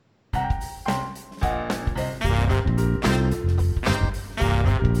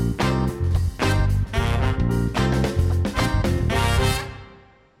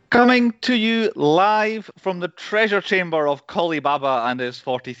Coming to you live from the treasure chamber of Kali Baba and his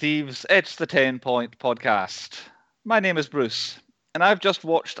 40 Thieves, it's the 10 Point Podcast. My name is Bruce, and I've just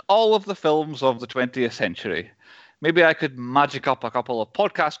watched all of the films of the 20th century. Maybe I could magic up a couple of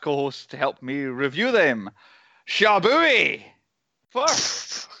podcast co-hosts to help me review them. Shabooey!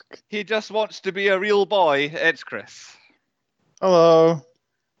 First, he just wants to be a real boy, it's Chris. Hello.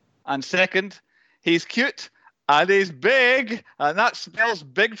 And second, he's cute and he's big, and that spells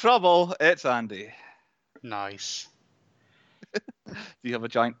big trouble, it's Andy. Nice. Do you have a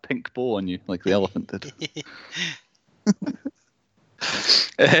giant pink bow on you, like the elephant did?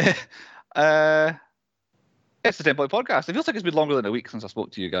 It's the 10 Point Podcast. It feels like it's been longer than a week since I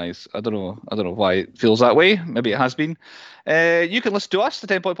spoke to you guys. I don't know why it feels that way. Maybe it has been. You can listen to us, the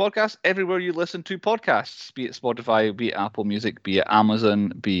 10 Point Podcast, everywhere you listen to podcasts, be it Spotify, be it Apple Music, be it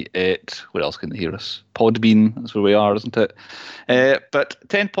Amazon, be it, where else can they hear us? Podbean, that's where we are, isn't it? But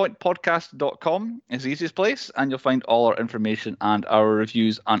 10pointpodcast.com is the easiest place, and you'll find all our information and our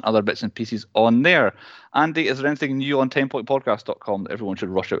reviews and other bits and pieces on there. Andy, is there anything new on 10pointpodcast.com that everyone should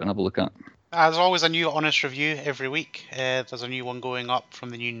rush out and have a look at? There's always a new honest review every week. There's a new one going up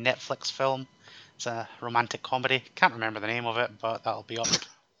from the new Netflix film. It's a romantic comedy. Can't remember the name of it, but that'll be up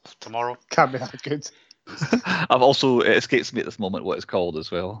tomorrow. Can't be that good. I've also, it escapes me at this moment what it's called as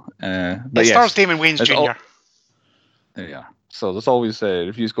well. But it stars Damon Wayans Jr. Yeah. So there's always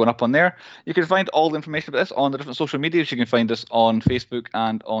reviews going up on there. You can find all the information about this on the different social medias. You can find us on Facebook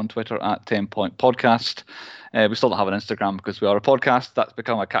and on Twitter at 10 Point Podcast. We still don't have an Instagram because we are a podcast. That's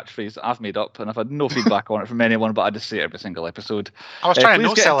become a catchphrase that I've made up, and I've had no feedback on it from anyone, but I just say it every single episode. I was trying to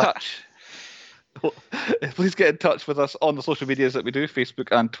no-sell it. Please get in touch with us on the social medias that we do, Facebook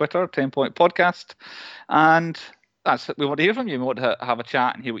and Twitter, 10 Point Podcast. And we want to hear from you. We want to have a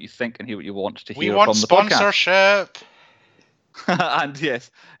chat and hear what you think and hear what you want to hear from the podcast. We want sponsorship. And yes,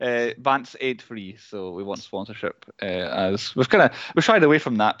 Bant's aid free, so we want sponsorship. As we've shied away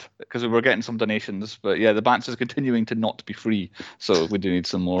from that because we were getting some donations, but yeah, the Bant's is continuing to not be free, so we do need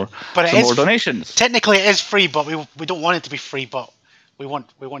some more donations. Technically, it is free, but we don't want it to be free, but we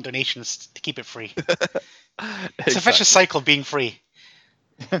want donations to keep it free. It's a vicious cycle of being free.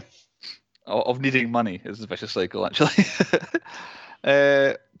 Of needing money is a vicious cycle, actually.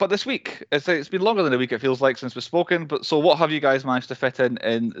 But this week, it's been longer than a week, it feels like, since we've spoken. But so what have you guys managed to fit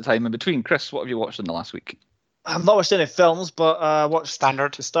in the time in between? Chris, what have you watched in the last week? I've not watched any films, but I watched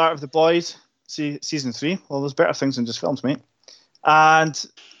Standard. The start of The Boys, season 3. Well, there's better things than just films, mate. And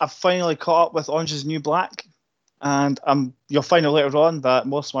I've finally caught up with Orange is the New Black. And you'll find out later on that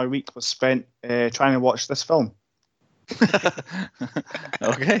most of my week was spent trying to watch this film.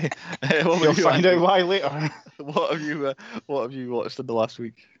 Okay. You'll find out why later. What have you watched in the last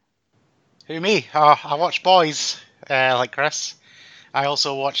week? Who, me? I watched Boys, like Chris. I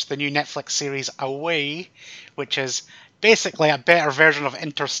also watched the new Netflix series Away, which is basically a better version of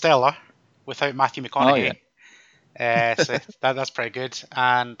Interstellar without Matthew McConaughey. Oh, yeah. So that's pretty good.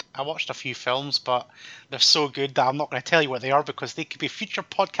 And I watched a few films, but they're so good that I'm not going to tell you what they are because they could be future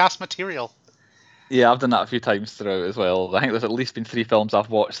podcast material. Yeah, I've done that a few times throughout as well. I think there's at least been 3 films I've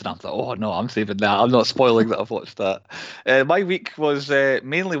watched, and I'm like, oh no, I'm saving that. I'm not spoiling that I've watched that. My week was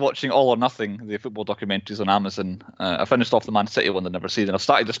mainly watching All or Nothing, the football documentaries on Amazon. I finished off the Man City one I'd never seen, and I've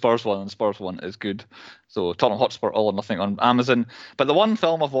started the Spurs one, and the Spurs one is good. So Tottenham Hotspur, All or Nothing on Amazon. But the one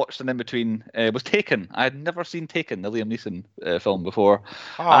film I've watched in between was Taken. I had never seen Taken, the Liam Neeson film before,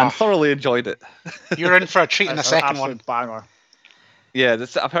 and thoroughly enjoyed it. You're in for a treat in the second one. Banger. Yeah,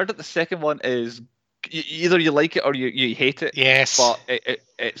 I've heard that the second one is either you like it or you hate it. Yes. But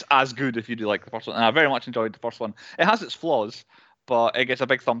it's as good if you do like the first one. And I very much enjoyed the first one. It has its flaws, but it gets a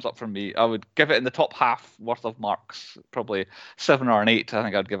big thumbs up from me. I would give it in the top half worth of marks, probably 7 or an 8. I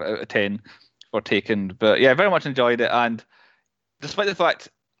think I'd give it out of 10 for Taken. But yeah, very much enjoyed it. And despite the fact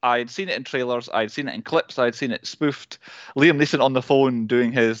I'd seen it in trailers, I'd seen it in clips, I'd seen it spoofed, Liam Neeson on the phone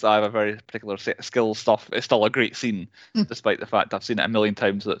doing his I have a very particular set of skills stuff, it's still a great scene, despite the fact I've seen it a million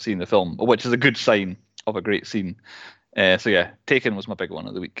times without seeing the film, which is a good sign of a great scene. So yeah, Taken was my big one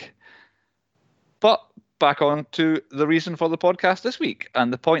of the week. But back on to the reason for the podcast this week.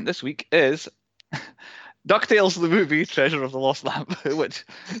 And the point this week is DuckTales the movie, Treasure of the Lost Lamp, which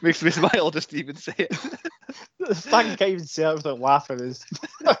makes me smile just to even say it. The fact you can't even say it without laughing is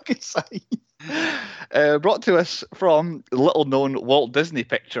a good sign. Brought to us from little-known Walt Disney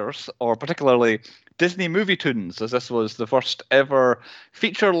Pictures, or particularly Disney Movie Toons, as this was the first ever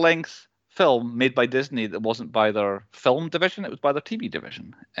feature-length film made by Disney that wasn't by their film division, it was by their TV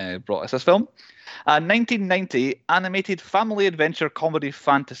division. Brought us this film. 1990 animated family adventure comedy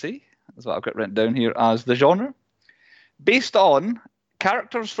fantasy. That's what I've got written down here as the genre. Based on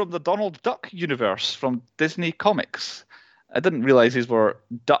characters from the Donald Duck universe from Disney Comics. I didn't realize these were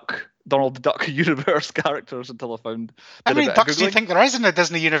Donald Duck universe characters until I found. How many bit of ducks do you Googling. think there is in the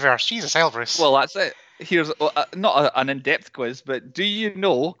Disney universe? Jesus, Elbrus. Well, that's it. Here's not an in-depth quiz, but do you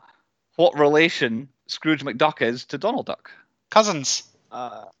know what relation Scrooge McDuck is to Donald Duck? Cousins.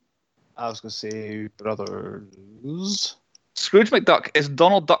 I was going to say brothers. Scrooge McDuck is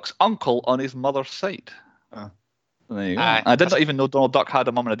Donald Duck's uncle on his mother's side. Oh. There you go. Aye. I did not even know Donald Duck had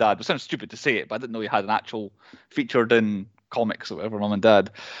a mum and a dad. It sounds stupid to say it, but I didn't know he had an actual featured in comics or whatever, mum and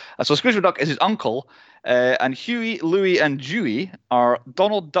dad. So Scrooge McDuck is his uncle, and Huey, Louie, and Dewey are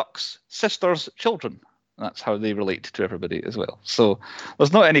Donald Duck's sister's children. That's how they relate to everybody as well. So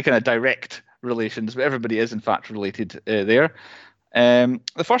there's not any kind of direct relations, but everybody is in fact related there.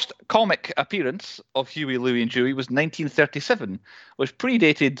 The first comic appearance of Huey, Louie, and Dewey was 1937, which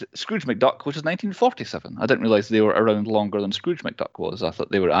predated Scrooge McDuck, which is 1947. I didn't realise they were around longer than Scrooge McDuck was. I thought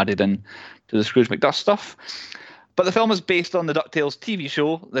they were added in to the Scrooge McDuck stuff. But the film is based on the DuckTales TV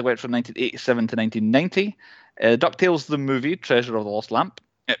show that went from 1987 to 1990. DuckTales the movie, Treasure of the Lost Lamp.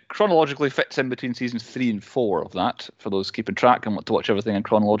 It chronologically fits in between seasons 3 and 4 of that, for those keeping track and want to watch everything in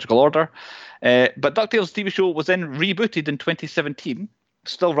chronological order. But DuckTales TV show was then rebooted in 2017,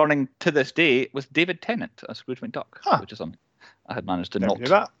 still running to this day, with David Tennant as Scrooge McDuck, which is something I had managed to Never not knew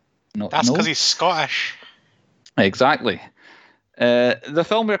that. That's know. because he's Scottish. Exactly. The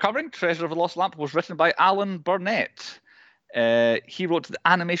film we're covering, Treasure of the Lost Lamp, was written by Alan Burnett. He wrote the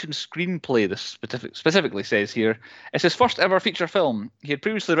animation screenplay, this specifically says here. It's his first ever feature film. He had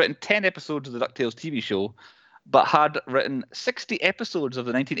previously written 10 episodes of the DuckTales TV show, but had written 60 episodes of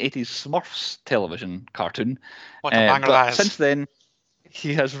the 1980s Smurfs television cartoon. What a banger but that is. since then,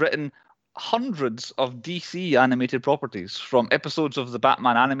 he has written hundreds of DC animated properties, from episodes of the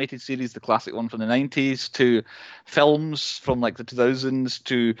Batman animated series, the classic one from the 90s, to films from like the 2000s,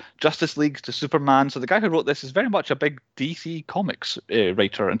 to Justice League, to Superman. So the guy who wrote this is very much a big DC Comics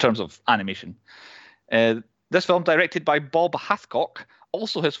writer in terms of animation. This film, directed by Bob Hathcock,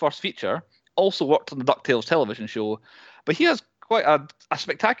 also his first feature, also worked on the DuckTales television show, but he has quite a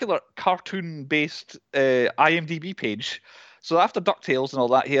spectacular cartoon-based IMDb page. So after DuckTales and all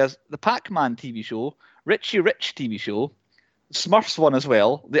that, he has the Pac-Man TV show, Richie Rich TV show, Smurfs one as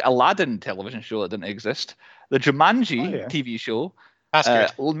well, the Aladdin television show that didn't exist, the Jumanji TV show, That's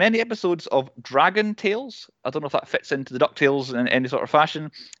good. many episodes of Dragon Tales. I don't know if that fits into the DuckTales in any sort of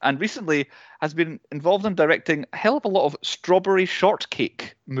fashion. And recently has been involved in directing a hell of a lot of Strawberry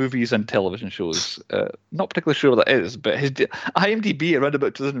Shortcake movies and television shows. Not particularly sure what that is, but his IMDb around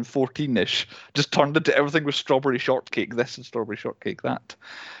about 2014-ish just turned into everything with Strawberry Shortcake this and Strawberry Shortcake that.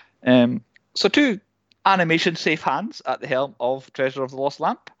 So two animation safe hands at the helm of Treasure of the Lost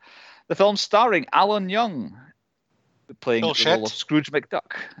Lamp. The film starring Alan Young, playing the role of Scrooge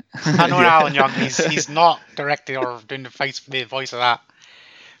McDuck. I know Alan Young. He's not directing or doing the voice of that.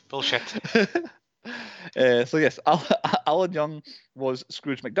 Bullshit. So yes, Alan Young was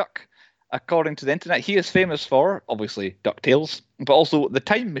Scrooge McDuck. According to the internet, he is famous for, obviously, DuckTales, but also The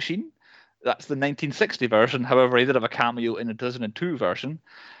Time Machine. That's the 1960 version. However, he did have a cameo in the 2002 version.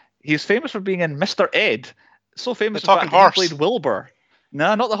 He's famous for being in Mr. Ed. So famous The in talking fact horse. he played Wilbur.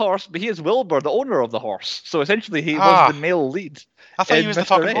 No, not the horse, but he is Wilbur, the owner of the horse. So essentially, he was the male lead. I thought he in was the Mr.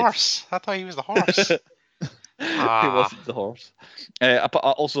 talking Ed. horse. I thought he was the horse. He wasn't the horse.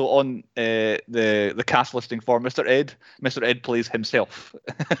 Also on the cast listing for Mr. Ed plays himself,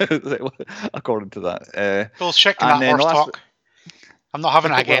 according to that. Bullshit, that horse talk. I'm not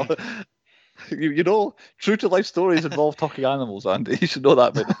having it again. Well, you know, true to life stories involve talking animals, Andy. You should know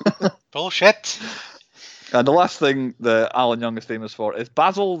that bit. Bullshit. And the last thing that Alan Young is famous for is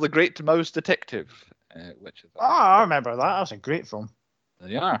Basil the Great Mouse Detective, which is I remember that. That was a great film. There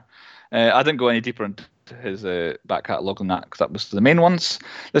you are. I didn't go any deeper into his back catalogue than that because that was the main ones.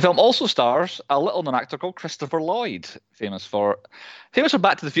 The film also stars a little-known actor called Christopher Lloyd, famous for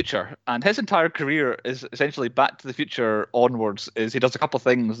Back to the Future, and his entire career is essentially Back to the Future onwards. Is he does a couple of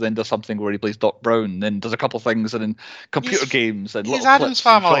things, then does something where he plays Doc Brown, then does a couple of things, and then computer games and little Addams clips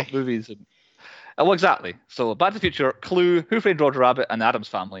and Family. short movies. Well, exactly. So Back to the Future, Clue, Who Framed Roger Rabbit, and Addams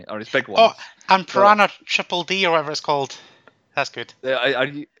Family are his big ones. Oh, and Piranha Triple D or whatever it's called. That's good. Are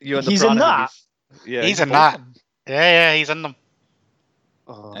you in the He's in Piranha that? movies? Yeah, He's in that. Yeah, he's in them.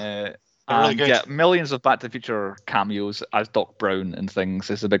 Oh. Really good. Yeah, millions of Back to the Future cameos as Doc Brown and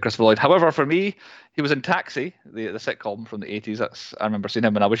things. Is a big Christopher Lloyd. However, for me, he was in Taxi, the sitcom from the 80s. I remember seeing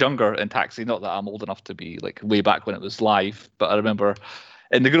him when I was younger in Taxi. Not that I'm old enough to be like way back when it was live, but I remember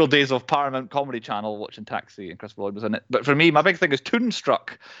in the good old days of Paramount Comedy Channel watching Taxi and Christopher Lloyd was in it. But for me, my big thing is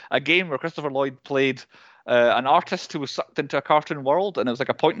Toonstruck, a game where Christopher Lloyd played an artist who was sucked into a cartoon world, and it was like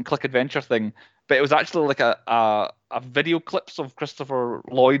a point-and-click adventure thing. But it was actually like a video clips of Christopher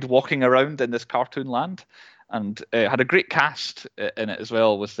Lloyd walking around in this cartoon land, and it had a great cast in it as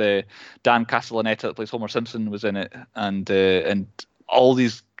well. With Dan Castellaneta that plays Homer Simpson was in it, and all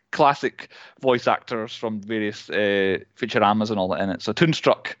these classic voice actors from various Futuramas and all that in it. So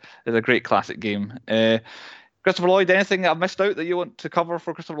Toonstruck is a great classic game. Christopher Lloyd, anything I've missed out that you want to cover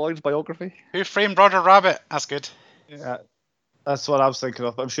for Christopher Lloyd's biography? Who Framed Roger Rabbit? That's good. Yeah, that's what I was thinking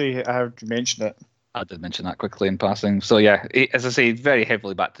of. I'm sure I heard you mention it. I did mention that quickly in passing. So yeah, as I say, very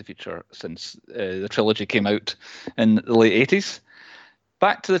heavily Back to the Future since the trilogy came out in the late 80s.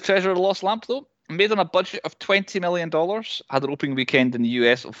 Back to the Treasure of the Lost Lamp, though. Made on a budget of $20 million, had an opening weekend in the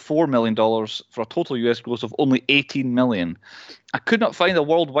US of $4 million for a total US gross of only $18 million. I could not find a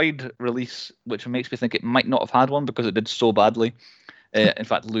worldwide release, which makes me think it might not have had one because it did so badly. In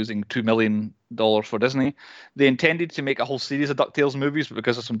fact, losing $2 million for Disney. They intended to make a whole series of DuckTales movies, but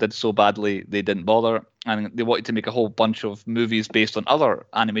because this one did so badly, they didn't bother. And they wanted to make a whole bunch of movies based on other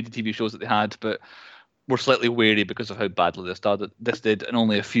animated TV shows that they had, but were slightly wary because of how badly this did, and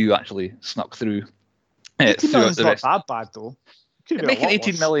only a few actually snuck through. 18 million's not that bad, though. Making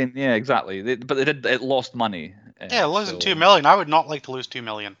 18 million, yeah, exactly. But it lost money. Yeah, losing 2 million. I would not like to lose 2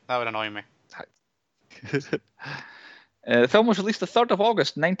 million. That would annoy me. The film was released the 3rd of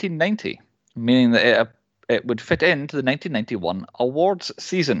August, 1990, meaning that it would fit into the 1991 awards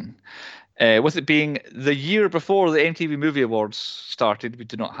season. With it being the year before the MTV Movie Awards started, we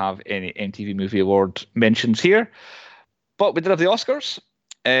do not have any MTV Movie Award mentions here. But we did have the Oscars.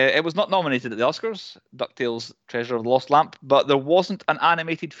 It was not nominated at the Oscars, DuckTales Treasure of the Lost Lamp, but there wasn't an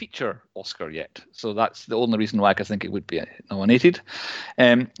animated feature Oscar yet. So that's the only reason why I could think it would be nominated.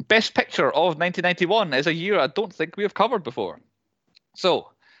 Best Picture of 1991 is a year I don't think we have covered before. So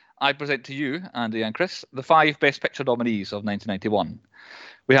I present to you, Andy and Chris, the 5 Best Picture nominees of 1991.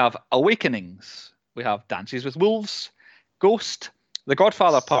 We have Awakenings, we have Dances with Wolves, Ghost, The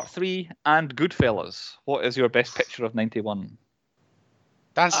Godfather Part 3, and Goodfellas. What is your Best Picture of 91?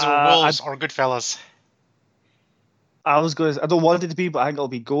 Dances with Wolves or Goodfellas? I don't want it to be, but I think it'll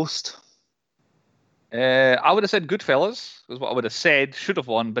be Ghost. I would have said Goodfellas was what I would have said. Should have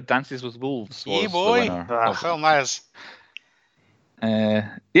won, but Dances with Wolves was the winner. Film is.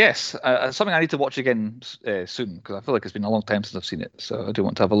 Yes, something I need to watch again soon because I feel like it's been a long time since I've seen it. So I do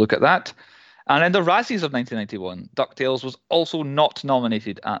want to have a look at that. And in the Razzies of 1991, DuckTales was also not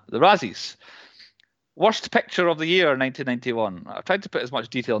nominated at the Razzies. Worst Picture of the Year, 1991. I've tried to put as much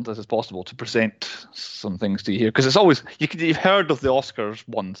detail into this as possible to present some things to you here, because it's always you've heard of the Oscars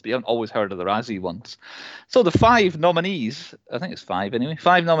ones, but you haven't always heard of the Razzie ones. So the 5 nominees, I think it's 5 anyway,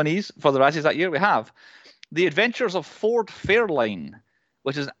 5 nominees for the Razzies that year. We have The Adventures of Ford Fairlane,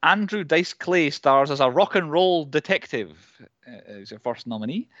 which is Andrew Dice Clay stars as a rock and roll detective. Is your first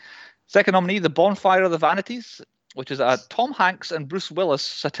nominee. Second nominee, The Bonfire of the Vanities, which is a Tom Hanks and Bruce Willis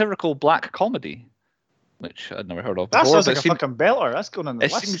satirical black comedy, which I'd never heard of before. That sounds like a fucking belter. That's going on the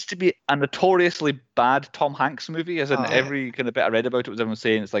list. It seems to be a notoriously bad Tom Hanks movie, as in every kind of bit I read about it was everyone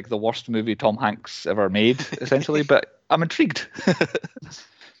saying it's like the worst movie Tom Hanks ever made, essentially. But I'm intrigued.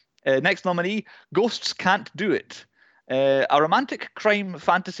 Next nominee, Ghosts Can't Do It. A romantic crime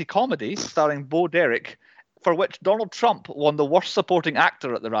fantasy comedy starring Bo Derek, for which Donald Trump won the worst supporting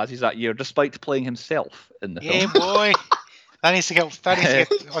actor at the Razzies that year, despite playing himself in the film. Yeah, boy. That needs to get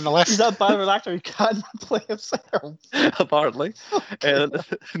on the list. He's that bad of an actor who can't play himself. Apparently.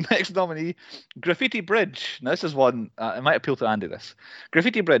 Next nominee, Graffiti Bridge. Now, this is one, it might appeal to Andy, this.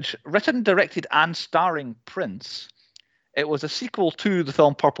 Graffiti Bridge, written, directed, and starring Prince. It was a sequel to the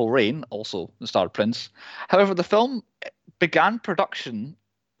film Purple Rain, also starred Prince. However, the film began production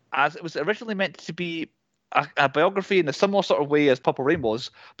as it was originally meant to be a biography in a similar sort of way as Purple Rain was,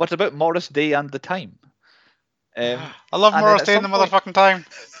 but about Morris Day and the time. I love Morris Day in the motherfucking time.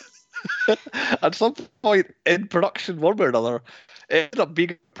 At some point in production, one way or another, it ended up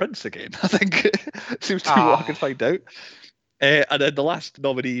being Prince again. I think seems to be what I can find out. And then the last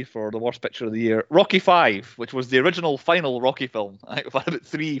nominee for the worst picture of the year, Rocky V, which was the original final Rocky film. I think we've had about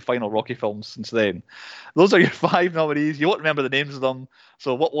 3 final Rocky films since then. Those are your 5 nominees. You won't remember the names of them.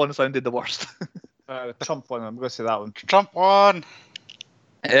 So what one sounded the worst? The Trump one. I'm going to say that one. Trump won.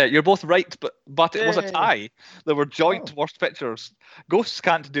 You're both right, but it was a tie. There were joint worst pictures. Ghosts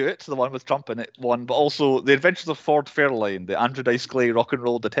Can't Do It, the one with Trump in it, won, but also The Adventures of Ford Fairlane, the Andrew Dice Clay rock and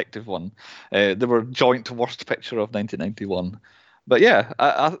roll detective one. They were joint worst picture of 1991. But yeah,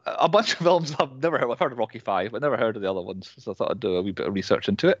 a bunch of films I've never heard. I've heard of Rocky V, but never heard of the other ones, so I thought I'd do a wee bit of research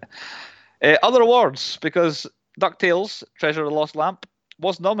into it. Other awards, because DuckTales, Treasure of the Lost Lamp,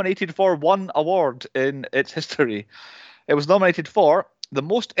 was nominated for one award in its history. It was nominated for the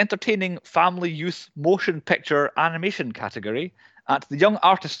Most Entertaining Family Youth Motion Picture Animation category at the Young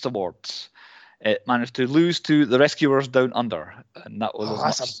Artists Awards. It managed to lose to The Rescuers Down Under, and that was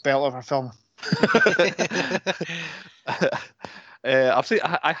that's a belt of a film. I've seen.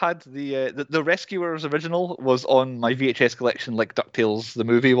 I had the Rescuers original was on my VHS collection, like DuckTales the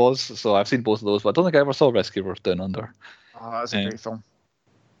movie was. So I've seen both of those, but I don't think I ever saw Rescuers Down Under. Oh, that's a great film.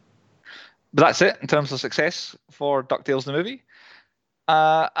 But that's it in terms of success for DuckTales the movie.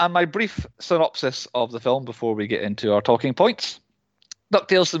 And my brief synopsis of the film before we get into our talking points.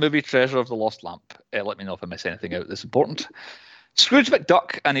 DuckTales the movie, Treasure of the Lost Lamp. Let me know if I miss anything out that's important. Scrooge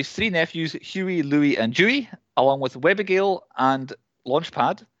McDuck and his three nephews, Huey, Louie, and Dewey, along with Webbigail and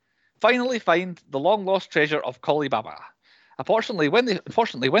Launchpad, finally find the long-lost treasure of Collie Baba. Unfortunately, when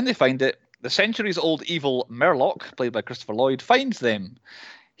they find it, the centuries-old evil Murloc, played by Christopher Lloyd, finds them.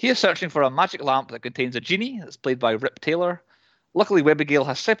 He is searching for a magic lamp that contains a genie, that's played by Rip Taylor. Luckily, Webbigail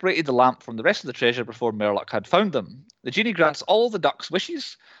has separated the lamp from the rest of the treasure before Murloc had found them. The genie grants all the ducks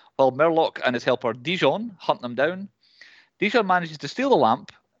wishes, while Murloc and his helper Dijon hunt them down. Dijon manages to steal the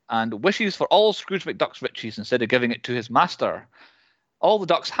lamp and wishes for all Scrooge McDuck's riches instead of giving it to his master. All the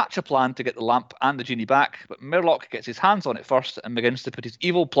ducks hatch a plan to get the lamp and the genie back, but Murloc gets his hands on it first and begins to put his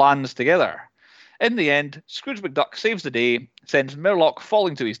evil plans together. In the end, Scrooge McDuck saves the day, sends Murloc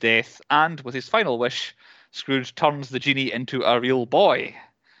falling to his death, and with his final wish, Scrooge turns the genie into a real boy.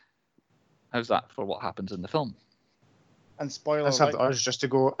 How's that for what happens in the film? And spoiler, I have the urge just to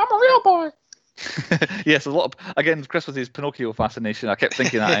go, I'm a real boy. Yes, a lot of, again, Chris with his Pinocchio fascination. I kept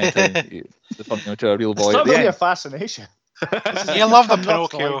thinking that anytime the turning into a real boy. It's not really a fascination. You love the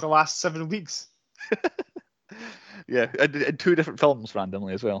Pinocchio. Like the last 7 weeks. Yeah, in two different films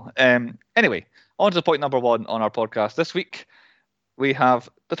randomly as well. Anyway, on to point number one on our podcast this week. We have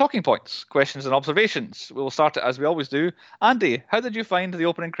the talking points, questions and observations. We will start it as we always do. Andy, how did you find the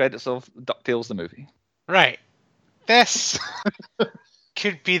opening credits of DuckTales the movie? Right. This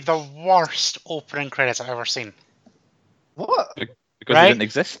could be the worst opening credits I've ever seen. What? Because they didn't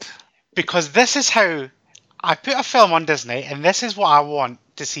exist? Because this is how I put a film on Disney, and this is what I want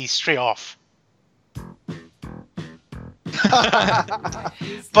to see straight off.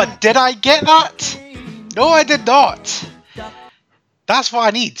 But did I get that? No, I did not. That's what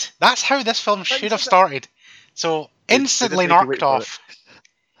I need. That's how this film should have started. So instantly knocked off.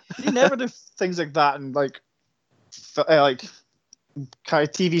 You never do things like that in like kind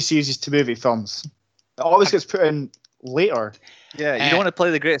of TV series to movie films. It always gets put in later. Yeah, you don't want to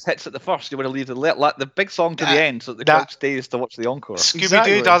play the greatest hits at the first. You want to leave the big song to the end so that the crowd stays to watch the encore.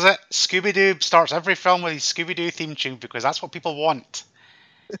 Scooby-Doo does it. Scooby-Doo starts every film with his Scooby-Doo theme tune because that's what people want.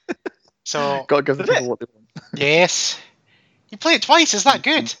 So Gotta give the people what they want. Yes. You play it twice, is that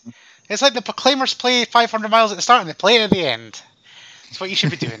good? It's like the Proclaimers play 500 miles at the start and they play it at the end. That's what you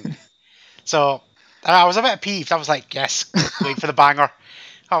should be doing. So I was a bit peeved. I was like, yes, wait for the banger.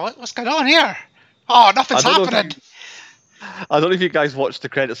 Oh, what's going on here? Oh, nothing's happening. I don't know if you guys watched the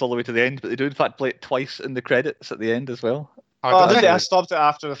credits all the way to the end, but they do in fact play it twice in the credits at the end as well. I stopped it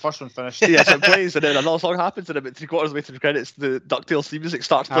after the first one finished. Yes, it plays, and then another song happens, and about 3/4 of the way through the credits, the DuckTales theme music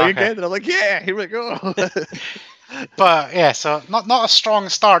starts playing again, and I'm like, yeah, here we go. But yeah, so not a strong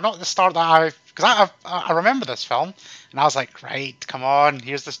start, not the start that because I remember this film, and I was like, right, come on,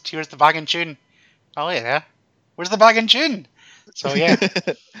 here's the bag and tune. Oh yeah, where's the bag and tune? So yeah,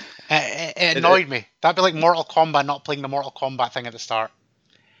 it annoyed me. That'd be like Mortal Kombat not playing the Mortal Kombat thing at the start.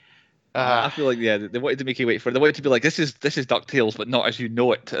 I feel like they wanted to make you wait for it. They wanted to be like, this is DuckTales, but not as you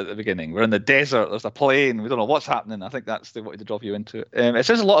know it at the beginning. We're in the desert. There's a plane. We don't know what's happening. I think they wanted to drop you into it. It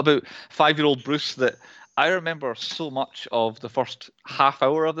says a lot about 5-year-old Bruce that I remember so much of the first half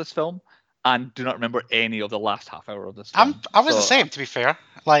hour of this film, and do not remember any of the last half hour of this film. I was the same, to be fair.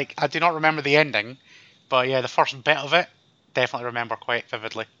 Like, I do not remember the ending, but yeah, the first bit of it, definitely remember quite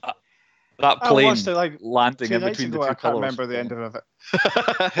vividly. That plane I watched it landing in between the two I can't colours. remember the end of it.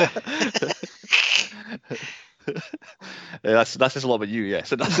 That says a lot about you,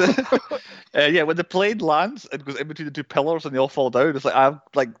 yes. Yeah, when the plane lands and goes in between the two pillars and they all fall down, it's like I've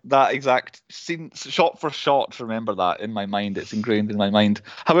like that exact scene, shot for shot. Remember that in my mind. It's ingrained in my mind.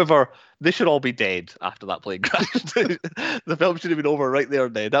 However, they should all be dead after that plane crashed. The film should have been over right there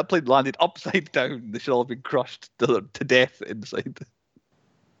and then. That plane landed upside down. They should all have been crushed to death inside.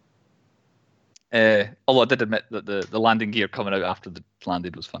 Although I did admit that the landing gear coming out after the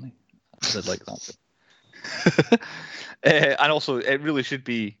landed was funny. I did like that. And also, it really should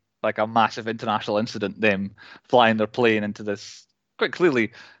be like a massive international incident, them flying their plane into this quite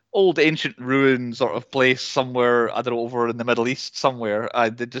clearly old ancient ruin sort of place somewhere, I don't know, over in the Middle East somewhere.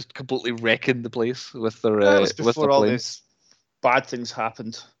 They just completely wrecking the place with their That was with their before all plane. these bad things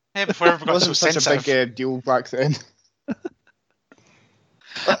happened. Yeah, before It everyone got so wasn't such a sensitive. big deal back then.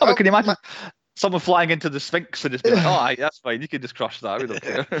 Oh, but can you imagine someone flying into the Sphinx and just be like, "Oh, aye, that's fine. You can just crush that. We don't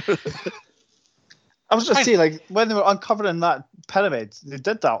care." I was just Fine. saying, like, when they were uncovering that pyramid, they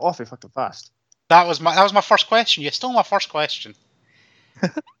did that awfully fucking fast. That was my first question. You stole my first question.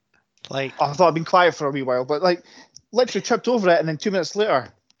 Like, I thought I'd been quiet for a wee while, but like, literally tripped over it, and then 2 minutes later,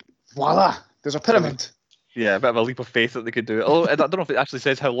 voila, there's a pyramid. Yeah, a bit of a leap of faith that they could do it. Although I don't know if it actually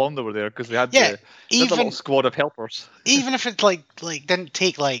says how long they were there because they had Yeah, they had a little even squad of helpers. even if it like didn't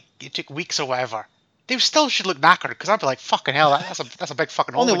take it took weeks or whatever, they still should look knackered because I'd be like, fucking hell, that's a big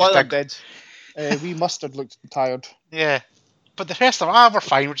fucking hole. Only we one just of them dug. did. Wee Mustard looked tired. Yeah, but the rest of them, we're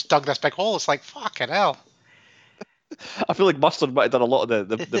fine. We just dug this big hole. It's like fucking hell. I feel like Mustard might have done a lot of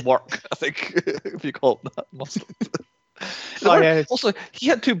the work. I think if you call it that, Mustard. Oh, yeah. Also, he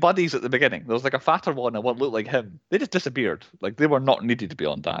had two buddies at the beginning. There was like a fatter one and one looked like him. They just disappeared. Like they were not needed to be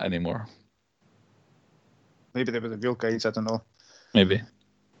on that anymore. Maybe they were the real guys, I don't know. Maybe.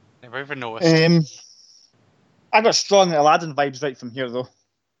 Never even noticed. I got strong Aladdin vibes right from here, though.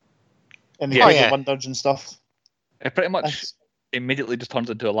 In the Yeah. Bridge Oh, yeah. of Wonders and stuff. It pretty much That's- immediately just turns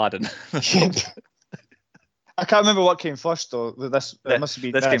into Aladdin. I can't remember what came first, though. This it must have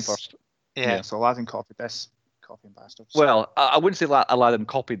been this came first. Yeah. So Aladdin copied this. Copying bastards. Well, I wouldn't say Aladdin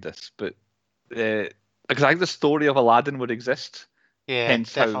copied this, but because I think the story of Aladdin would exist. Yeah,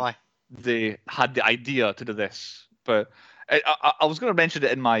 Hence how- definitely. They had the idea to do this, but I was going to mention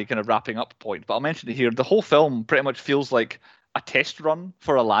it in my kind of wrapping up point, but I'll mention it here. The whole film pretty much feels like a test run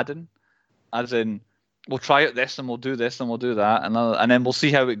for Aladdin, as in we'll try out this and we'll do this and we'll do that, and then we'll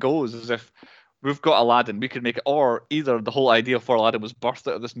see how it goes. As if we've got Aladdin, we could make it, or either the whole idea for Aladdin was birthed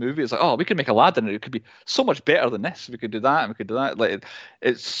out of this movie. It's like, oh, we could make Aladdin, and it could be so much better than this. We could do that, and we could do that. Like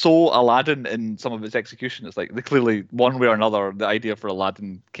it's so Aladdin in some of its execution. It's like they clearly, one way or another, the idea for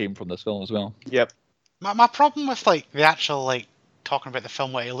Aladdin came from this film as well. Yep. My problem with like the actual like talking about the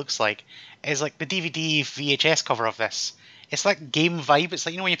film, what it looks like, is like the DVD VHS cover of this. It's like game vibe. It's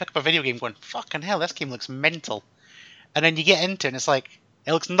like, you know, when you pick up a video game going, fucking hell, this game looks mental. And then you get into it and it's like,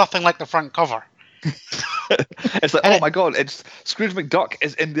 it looks nothing like the front cover. It's like, And oh my god, it's Scrooge McDuck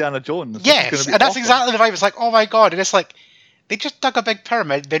is Indiana Jones. This is Yes, gonna be and that's awesome. exactly the vibe. It's like, oh my god. And it's like, they just dug a big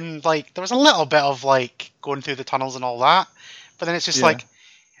pyramid, then like, there was a little bit of like going through the tunnels and all that. But then it's just Yeah. like,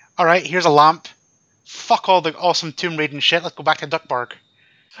 alright, here's a lamp. Fuck all the awesome Tomb Raiding shit. Let's go back to Duckburg.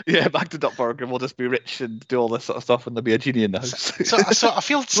 Yeah, back to Duckburg, and we'll just be rich and do all this sort of stuff, and there'll be a genie in the house. So I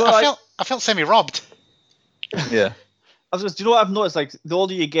feel Well, I felt semi-robbed. Yeah. I was just, do you know what I've noticed? Like, the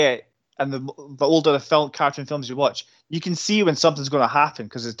older you get, and the older the cartoon films you watch, you can see when something's going to happen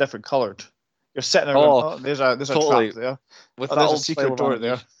because it's different coloured. You're sitting there Oh, going, there's a totally. trap there. With Oh, that there's a old secret style door of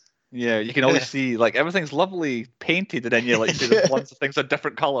there. Yeah, you can always see like everything's lovely painted, and then you like see the ones the things are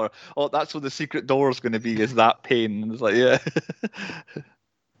different color. Oh, that's where the secret door is going to be. Is that pane? And it's like, yeah, It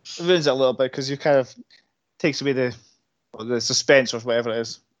ruins it a little bit because you kind of takes away the suspense or whatever it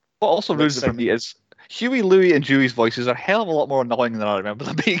is. what also Like ruins it for me is Huey, Louie, and Dewey's voices are a hell of a lot more annoying than I remember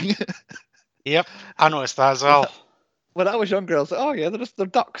them being. Yep, I noticed that as well. When I was younger, I was like, oh yeah, they're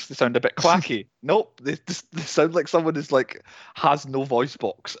ducks. They sound a bit quacky. Nope, they sound like someone is like has no voice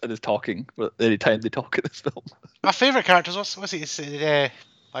box and is talking any time they talk in this film. My favourite characters, what's it?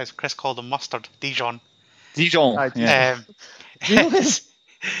 As Chris called him, Mustard, Dijon. Dijon. Aye, Yeah. Really?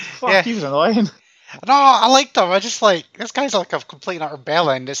 Fuck, Yeah. he was annoying. No, I liked him. I just like, this guy's like a complete and utter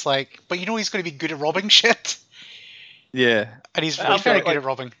bellend. It's like, but you know he's going to be good at robbing shit. Yeah. And he's I very felt good like- at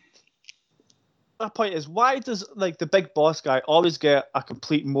robbing. My point is, why does like the big boss guy always get a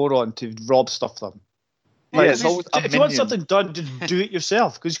complete moron to rob stuff from? Like, Yeah, it's always a if you want minion. something done, just do it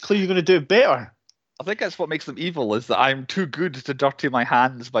yourself because clearly you're going to do it better. I think that's what makes them evil, is that I'm too good to dirty my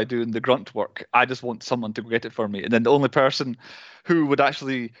hands by doing the grunt work. I just want someone to get it for me. And then the only person who would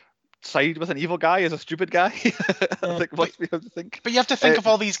actually side with an evil guy is a stupid guy. I think must be how to think. But you have to think of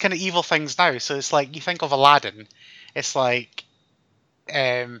all these kind of evil things now. So it's like, you think of Aladdin. It's like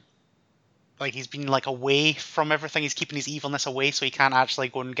he's been like away from everything. He's keeping his evilness away, so he can't actually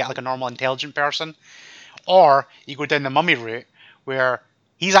go and get like a normal, intelligent person. Or you go down the mummy route, where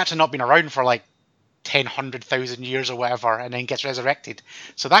he's actually not been around for like 1,000 years or whatever, and then gets resurrected.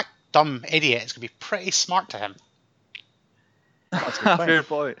 So that dumb idiot is going to be pretty smart to him. That's a good point. Fair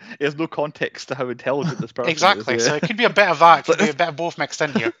point. He has no context to how intelligent this person Exactly. is. So it could be a bit of that. It could be a bit of both mixed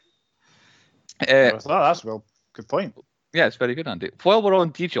in here. Yeah. That's well, good point. Yeah, it's very good, Andy. While we're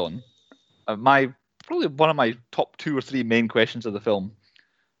on Dijon, probably one of my top 2 or 3 main questions of the film.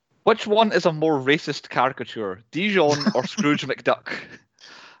 Which one is a more racist caricature, Dijon or Scrooge McDuck?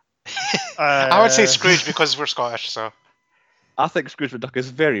 I would say Scrooge because we're Scottish, so. I think Scrooge McDuck is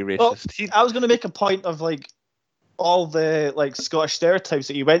very Well, racist. I was going to make a point of like all the like Scottish stereotypes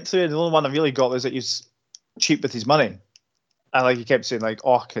that you went through, and the only one I really got was that he's cheap with his money, and like he kept saying like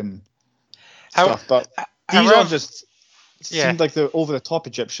 "och" and stuff. But Dijon just seemed like the over-the-top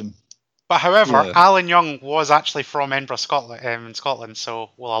Egyptian. But however, Yeah. Alan Young was actually from Edinburgh, Scotland, so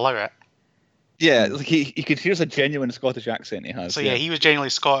we'll allow it. Yeah, like he could hear a genuine Scottish accent he has. So yeah, he was genuinely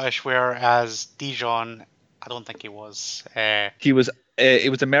Scottish, whereas Dijon, I don't think he was. He was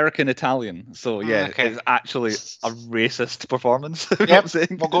American Italian, so yeah, Okay. it's actually a racist performance. You know what Yep, I'm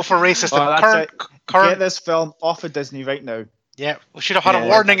saying? we'll go for racist. Oh, that's current, it. Get current, this film off of Disney right now. yeah, we should have had Yeah. a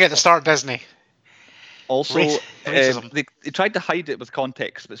warning at the start, Disney. Also, Racism. they tried to hide it with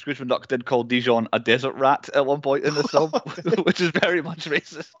context, but Scrooge McDuck did call Dijon a desert rat at one point in the film, which is very much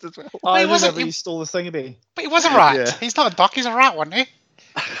racist as well. Oh, I wasn't- remember he stole the thingamay. But he was a rat. Yeah. He's not a duck. He's a rat, wasn't he?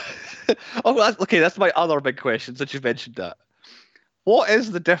 Oh, okay, that's my other big question since you've mentioned that. What is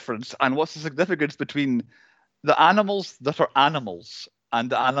the difference and what's the significance between the animals that are animals and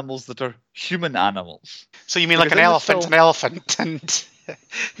the animals that are human animals? So you mean like Because an in the elephant, film- an elephant, and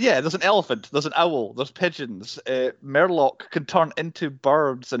Yeah, there's an elephant, there's an owl, there's pigeons. Murloc can turn into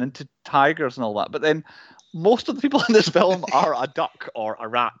birds and into tigers and all that, but then most of the people in this film are a duck or a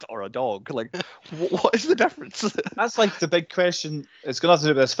rat or a dog. Like, what is the difference? That's like the big question. It's got nothing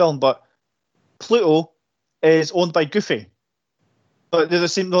to do with this film, but Pluto is owned by Goofy. But they're the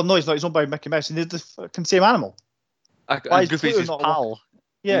same. No, he's not. He's owned by Mickey Mouse, and they're the fucking same animal. Why And is Goofy's Pluto his not pal.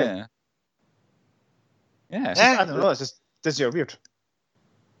 Yeah. Yeah. I don't know. It's just Disney are weird.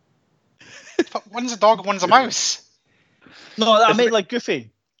 but one's a dog and one's a mouse. No, I mean like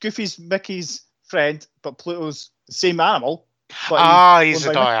Goofy. Goofy's Mickey's friend, but Pluto's the same animal. But He's a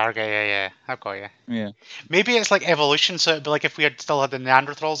owned by dog. Okay, yeah, I've got you. Yeah. Maybe it's like evolution, so it'd be like if we had still had the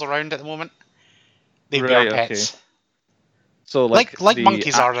Neanderthals around at the moment, they'd be our Right, pets. So Like the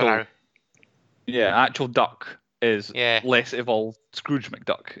monkeys are actual- now. Yeah, actual duck is Yeah. less evolved. Scrooge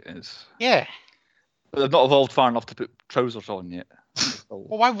McDuck is. Yeah. But they've not evolved far enough to put trousers on yet.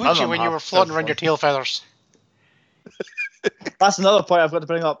 Well, why would None you of when them you have were floating around trousers your tail feathers? That's another point I've got to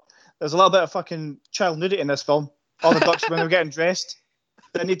bring up. There's a little bit of fucking child nudity in this film. All the ducks when they're getting dressed.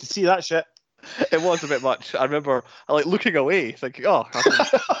 I need to see that shit. It was a bit much. I remember like looking away, thinking, "Oh,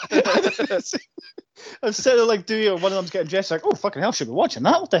 I'm sitting there like Dewey or one of them's getting dressed like, oh fucking hell, should be watching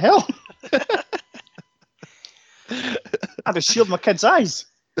that? What the hell? I had to shield my kid's eyes.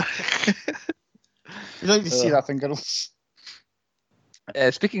 You don't need to see that thing, girls.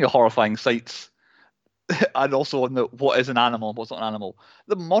 Speaking of horrifying sights, and also on the what is an animal and what's not an animal,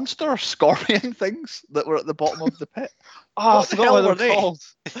 the monster scorpion things that were at the bottom of the pit. Oh, I What the forgot hell what were they're they? called.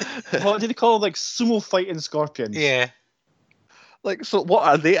 What did they call them? Like sumo fighting scorpions? Yeah. Like, so what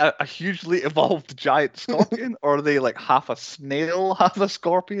are they? A hugely evolved giant scorpion, or are they like half a snail, half a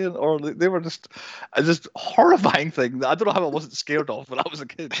scorpion, or they were just horrifying thing that I don't know how I wasn't scared of when I was a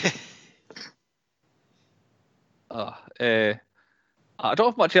kid. I don't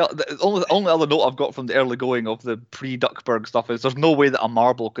have much else. The only other note I've got from the early going of the pre-Duckburg stuff is there's no way that a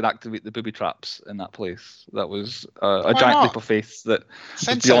marble could activate the booby traps in that place. That was a Why giant not? leap of faith that was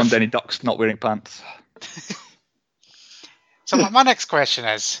Sensitive. beyond any ducks not wearing pants. So my next question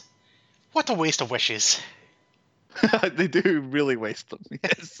is, what a waste of wishes. They do really waste them.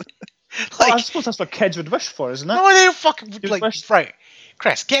 Yes. Oh, I suppose that's what kids would wish for, isn't it? No, they fucking would You'd like. wish- Right,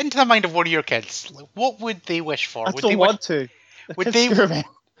 Chris, get into the mind of one of your kids. Like, what would they wish for? I Would don't they want to. The would kids they- scare me.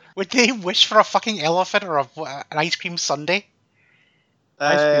 Would they wish for a fucking elephant or an ice cream sundae?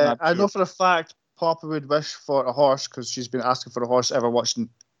 Ice cream, I'm I know sure. for a fact Papa would wish for a horse because she's been asking for a horse ever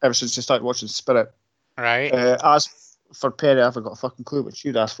since she started watching Spirit. Right. As for Perry, I haven't got a fucking clue what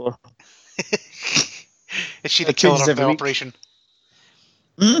she'd ask for. Is she the it killer changes of the every week. operation?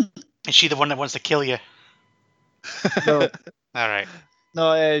 Hmm? Is she the one that wants to kill you? No, All right.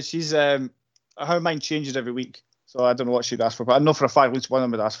 no, she's her mind changes every week, so I don't know what she'd ask for. But I know for a fact at least one of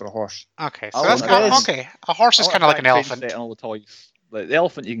them would ask for a horse. Okay. I So that's want that. okay. A horse is I kind of want like a an giant train elephant. set and all the toys. Like, the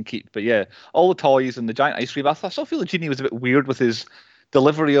elephant you can keep, but yeah, all the toys and the giant ice cream. I still feel the genie was a bit weird with his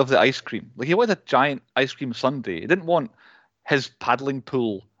delivery of the ice cream. Like, he wanted a giant ice cream sundae. He didn't want his paddling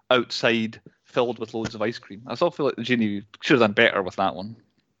pool outside filled with loads of ice cream. I still feel like the genie should have done better with that one.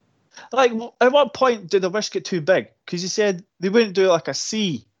 Like, at what point did the wish get too big? Because you said they wouldn't do like a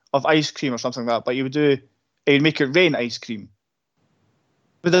sea of ice cream or something like that, but you would you'd make it rain ice cream.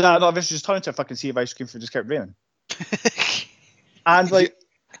 But then that not eventually just turn into a fucking sea of ice cream if it just kept raining. And like,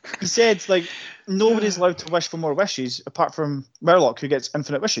 He said, like, nobody's allowed to wish for more wishes apart from Murloc, who gets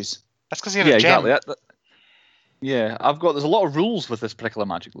infinite wishes. That's because he had a gem. Exactly. Yeah, there's a lot of rules with this particular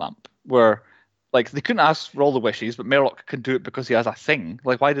magic lamp where, like, they couldn't ask for all the wishes, but Murloc can do it because he has a thing.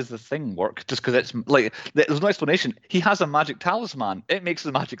 Like, why does the thing work? Just because it's like there's no explanation. He has a magic talisman. It makes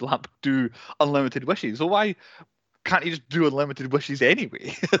the magic lamp do unlimited wishes. So why can't he just do unlimited wishes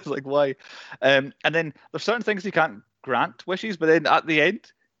anyway? It's like, why? And then there's certain things he can't grant wishes, but then at the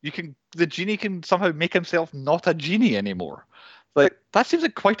end, the genie can somehow make himself not a genie anymore. Like, that seems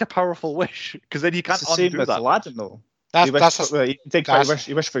like quite a powerful wish, because then you can't It's the same undo with that. Aladdin, though. That's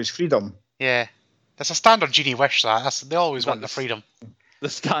He wished for his freedom. Yeah. That's a standard genie wish, they always want the freedom. The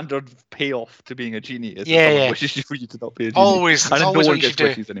standard payoff to being a genie is Yeah, that someone yeah. wishes for you to not be a genie. Always. And That's then always no what one you gets should do.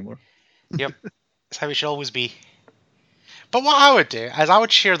 wishes anymore. Yep. That's how it should always be. But what I would do is I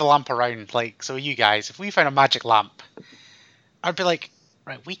would share the lamp around. Like, so you guys, if we found a magic lamp, I'd be like,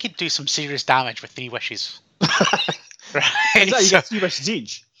 right, we could do some serious damage with 3 wishes. Right? You So- get 3 wishes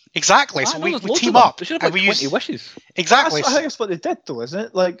each. exactly. I So know we there's loads team of them. up They should have and like we 20 use wishes. exactly. I think that's what they did, though, isn't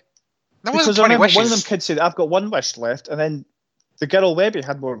it? Like, There because wasn't I 20 remember wishes. one of them kids said, I've got 1 wish left, and then the girl Webby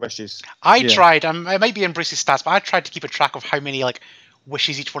had more wishes. I Yeah. tried. It might be in Bruce's stats, but I tried to keep a track of how many like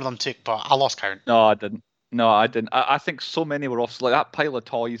wishes each one of them took, but I lost count. No, I didn't. I think so many were off. Like that pile of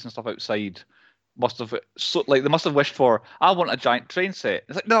toys and stuff outside must have they must have wished for. I want a giant train set.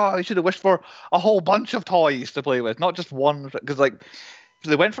 It's like, no, you should have wished for a whole bunch of toys to play with, not just one. Because like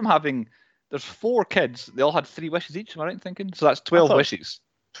they went from having there's 4 kids. They all had 3 wishes each. Am I right in thinking? So that's 12 thought- wishes.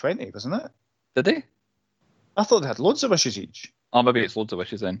 20, wasn't it? Did they? I thought they had loads of wishes each. Oh, maybe it's loads of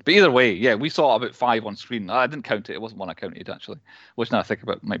wishes then. But either way, yeah, we saw about 5 on screen. I didn't count it. It wasn't one I counted, actually. Which now I think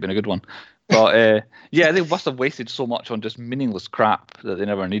about might be a good one. But yeah, they must have wasted so much on just meaningless crap that they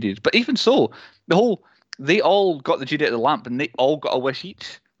never needed. But even so, they all got the genie at the lamp and they all got a wish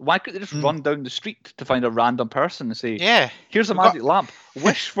each. Why couldn't they just run down the street to find a random person and say, Yeah. here's a magic lamp,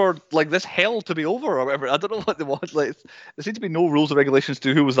 wish for like this hell to be over or whatever? I don't know what they want. Like, there seemed to be no rules or regulations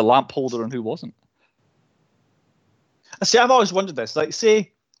to who was the lamp holder and who wasn't. See, I've always wondered this. Like,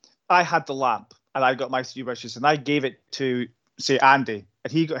 say I had the lamp and I got my 3 wishes and I gave it to, say, Andy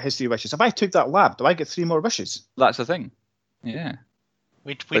and he got his 3 wishes. If I took that lamp, do I get 3 more wishes? That's the thing. Yeah.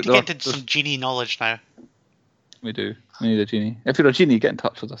 We Like, get into there's- some genie knowledge now. We do. We need a genie. If you're a genie, get in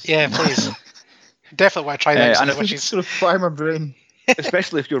touch with us. Yeah, please. Definitely want to try that. and some if we wishes. Sort of fry my brain.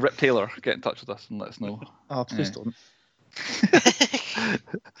 Especially if you're Rip Taylor, get in touch with us and let us know. Oh, please Yeah. don't.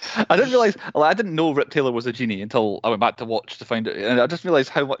 I didn't realize. Well, I didn't know Rip Taylor was a genie until I went back to watch to find it, and I just realized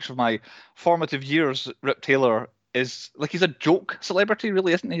how much of my formative years Rip Taylor is like. He's a joke celebrity,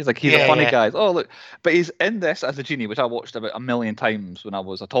 really, isn't he? He's like he's Yeah, a funny yeah. guy. Oh look, but he's in this as a genie, which I watched about 1,000,000 times when I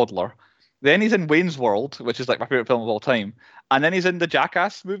was a toddler. Then he's in Wayne's World, which is like my favorite film of all time, and then he's in the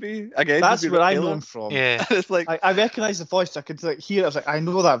Jackass movie again. That's with where Rip I know Taylor. him from. Yeah. It's like I recognise the voice. I could like hear it. I was like, I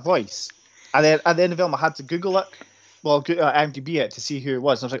know that voice. And then at the end of the film, I had to Google it. Well, IMDb it to see who it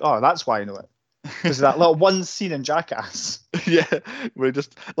was. And I was like, oh, that's why I know it. Because of that little one scene in Jackass. yeah, where he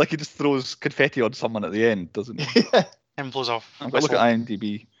just throws confetti on someone at the end, doesn't he? And blows off. I've got to look at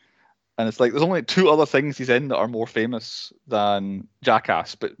IMDb, and it's like there's only 2 other things he's in that are more famous than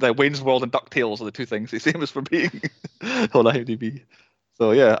Jackass, but the Wayne's World and DuckTales are the 2 things he's famous for being on IMDb.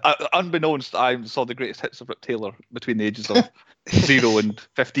 So yeah, unbeknownst, I saw the greatest hits of Rip Taylor between the ages of 0 and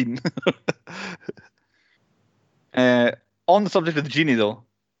 15. On the subject of the genie, though,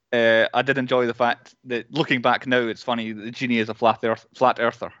 I did enjoy the fact that looking back now, it's funny that the genie is a flat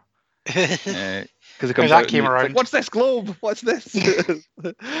earther. Because it comes that out came and it's around. like, what's this globe? What's this?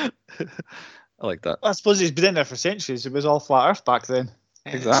 I like that. I suppose he's been in there for centuries. It was all flat Earth back then.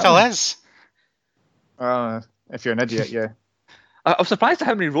 It Exactly. still is. If you're an idiot, yeah. I was surprised at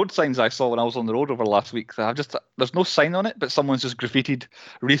how many road signs I saw when I was on the road over last week. There's no sign on it, but someone's just graffitied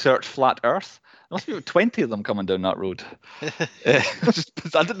 "Research Flat Earth." There must be about 20 of them coming down that road. I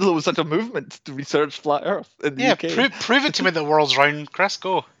didn't know there was such a movement to research flat Earth in the Yeah, UK. prove it to me that the world's round, Chris.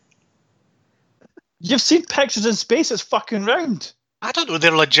 Go. You've seen pictures in space. It's fucking round. I don't know.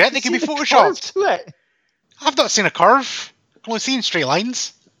 They're legit. They can be See the curve photoshopped. to it. I've not seen a curve. I've only seen straight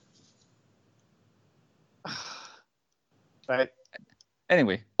lines. Right.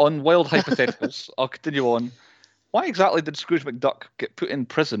 Anyway, on wild hypotheticals, I'll continue on. Why exactly did Scrooge McDuck get put in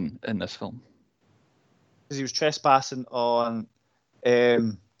prison in this film? Because he was trespassing on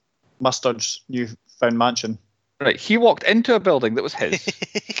Mustard's newfound mansion. Right, he walked into a building that was his,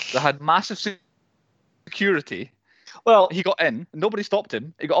 that had massive security. Well, He got in, nobody stopped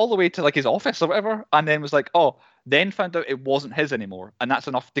him. He got all the way to like his office or whatever, and then was like, then found out it wasn't his anymore, and that's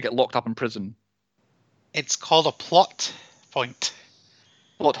enough to get locked up in prison. It's called a plot point.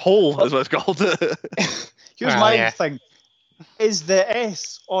 Plot hole is what it's called. Here's Oh, my yeah. thing: is the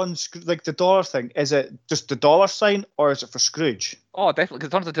S on like the dollar thing? Is it just the dollar sign, or is it for Scrooge? Oh, definitely, because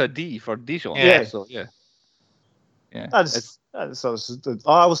it turns into a D for Dijon. Yeah. So yeah. I It's,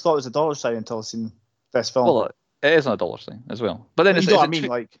 always thought it was a dollar sign until I seen this film. well, it is on a dollar sign as well. But then you it's, know is what I it mean? two,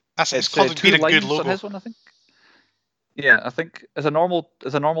 Like, It's it's called two being a good lines on logo. his one, I think. Yeah, I think it's a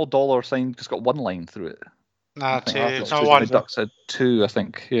normal dollar sign just got one line through it. Nah, I think. two. that's No, true. one. McDuck said two, I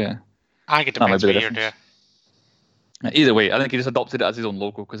think. Yeah. I think it That might depends be the what you're difference. doing. Either way, I think he just adopted it as his own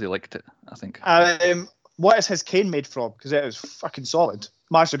logo because he liked it. I think. what is his cane made from? Because it was fucking solid.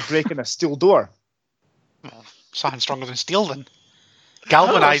 Managed to break in a steel door. Something stronger than steel then.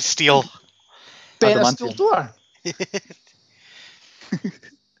 Galvanized steel. Bent a steel Adamantium. door.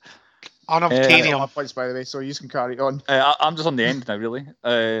 Unobtainium. My points, by the way, so you can carry on. I'm just on the end now, really.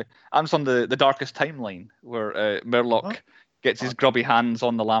 I'm just on the darkest timeline where Murloc gets his grubby hands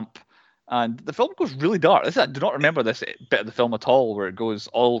on the lamp, and the film goes really dark. I do not remember this bit of the film at all, where it goes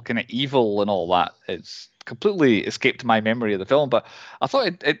all kind of evil and all that. It's completely escaped my memory of the film, but I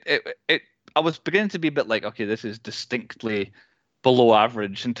thought I was beginning to be a bit like, okay, this is distinctly below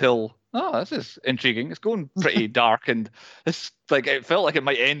average until. Oh, this is intriguing. It's going pretty dark, and it's like it felt like it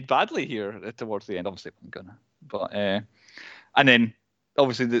might end badly here towards the end. Obviously, I'm gonna, but and then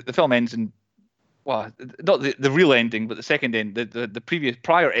obviously the film ends in, well, not the real ending, but the second end, the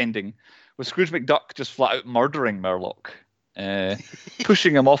prior ending, was Scrooge McDuck just flat out murdering Murloc,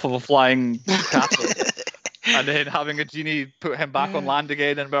 pushing him off of a flying castle. And then having a genie put him back on land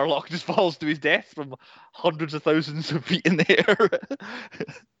again, and Murloc just falls to his death from hundreds of thousands of feet in the air.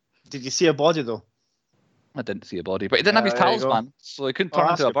 Did you see a body though? I didn't see a body, but he didn't have his there you go. talisman, so he couldn't turn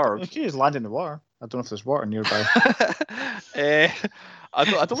into a bird. You can just land in the water. I don't know if there's water nearby. I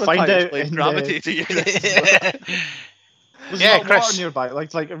don't want to Find try to out explain in gravity to you. There's Yeah, not Chris. water nearby.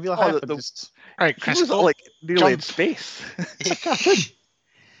 Like a real Oh, happened. the- Just Right, He Chris. was like nearly in Jump. space.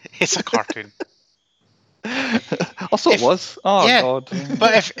 It's a cartoon. I thought If- it was. Oh yeah, god.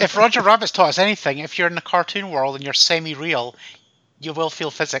 But if Roger Rabbit's taught us anything, if you're in the cartoon world and you're semi-real, you will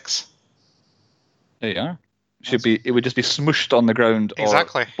feel physics. There you are. It would just be smushed on the ground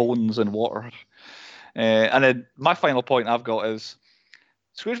Exactly. or bones and water. And then my final point I've got is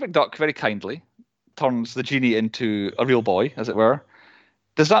Scrooge McDuck very kindly turns the genie into a real boy, as it were.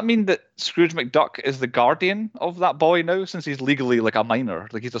 Does that mean that Scrooge McDuck is the guardian of that boy now, since he's legally like a minor,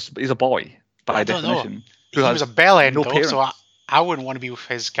 like he's a boy by I don't know. definition? He who was has a bell end no though, so I parents? wouldn't want to be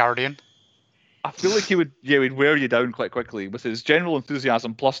his guardian. I feel like he'd wear you down quite quickly with his general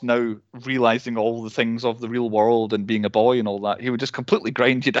enthusiasm, plus now realizing all the things of the real world and being a boy and all that. He would just completely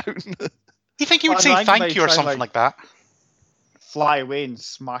grind you down. You think he would Well, say I think thank might you or try, something like- like that? fly away and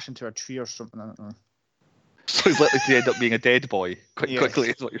smash into a tree or something. I don't know. So he's likely to end up being a dead boy quite Yeah. quickly,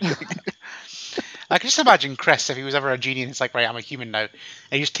 is what you're saying. I can just imagine Chris if he was ever a genie and it's like, right, I'm a human now, and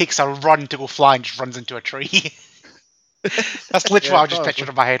he just takes a run to go fly and just runs into a tree. That's literally Yeah, what I've just probably. pictured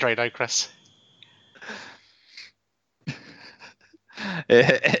in my head right now, Chris.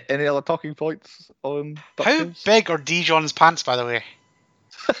 Any other talking points on How DuckTales? big are Dijon's pants, by the way?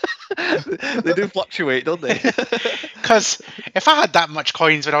 They do fluctuate, don't they? Because if I had that much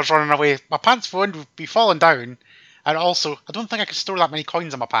coins when I was running away, my pants would be falling down, and also I don't think I could store that many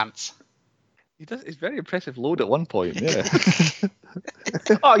coins in my pants. He's very impressive load at one point, yeah.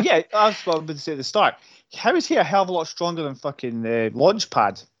 Oh yeah, that's what I was going to say at the start. How is he a hell of a lot stronger than fucking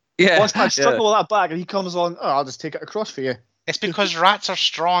Launchpad? Yeah. Launchpad struggled with that bag, and he comes on. Oh, I'll just take it across for you. It's because rats are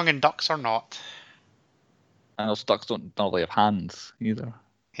strong and ducks are not. And those ducks don't normally have hands either.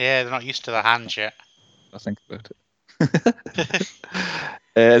 Yeah, they're not used to the hands yet. I think about it.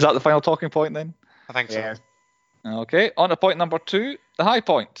 Is that the final talking point then? I think so. Yeah. Okay, on to point number 2, the high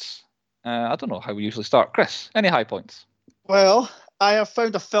points. I don't know how we usually start. Chris, any high points? Well, I have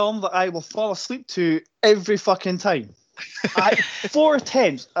found a film that I will fall asleep to every fucking time. 4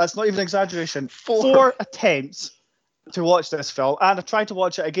 attempts. That's not even an exaggeration. 4 attempts to watch this film, and I tried to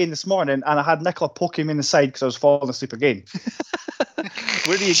watch it again this morning, and I had Nicola poking me in the side because I was falling asleep again.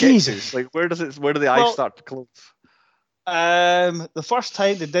 Where do you Jesus. get to? Like, where do the eyes Well- start to close? The first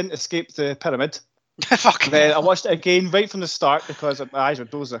time they didn't escape the pyramid. Fuck. Then I watched it again right from the start because my eyes were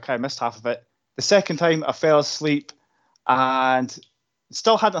dozing. I kind of missed half of it. The second time I fell asleep and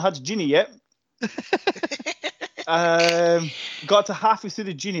still hadn't had the genie yet. Got to halfway through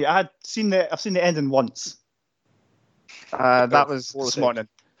the genie. I've seen the ending once. That was this morning.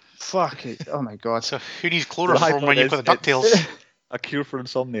 Fuck it. Oh my god. So who needs The high chloroform point when you've is got the DuckTales? A cure for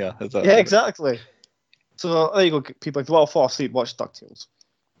insomnia. Is that Yeah, exactly. So there you go, people. If you want to fall asleep, watch DuckTales.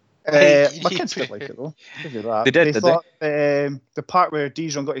 My kids did like it though. I'll give you that. They did, They did thought the part where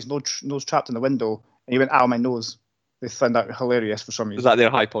Dijon got his nose trapped in the window and he went out of my nose. They found that hilarious for some Was reason. that their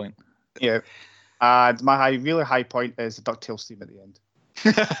high point? Yeah. And my really high point is the DuckTales theme at the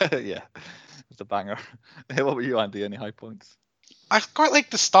end. Yeah, it's a banger. What about you, Andy? Any high points? I quite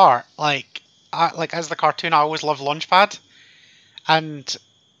like the start. Like as the cartoon, I always loved Launchpad, and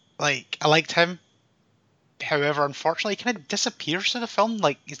like I liked him. However, unfortunately, he kind of disappears in the film.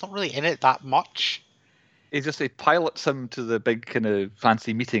 Like he's not really in it that much. He pilots him to the big kind of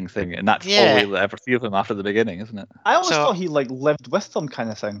fancy meeting thing, and that's Yeah. all we ever see of him after the beginning, isn't it? I always So- thought he like lived with them kind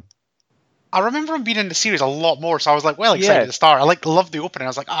of thing. I remember him being in the series a lot more, so I was like well excited Yeah. at the start. I loved the opening. I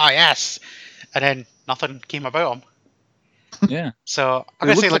was like, yes, and then nothing came about him. Yeah. So I'm He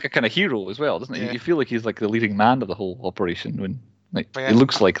gonna looks say like a kind of hero as well, doesn't he? Yeah. You feel like he's like the leading man of the whole operation when But yeah. he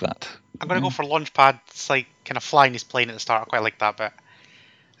looks like that. I'm gonna go for Launchpad. It's like kind of flying his plane at the start. I quite like that bit.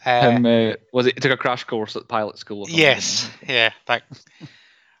 Was it? He took a crash course at pilot school. Or something, Yes, didn't he? yeah. That.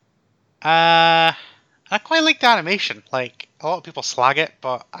 I quite like the animation. Like a lot of people slag it,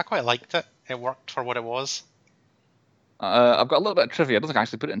 but I quite liked it. It worked for what it was. I've got a little bit of trivia. I don't think I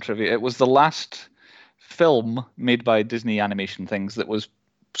actually put it in trivia. It was the last film made by Disney Animation Things that was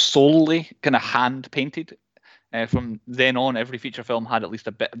solely kind of hand painted. From then on, every feature film had at least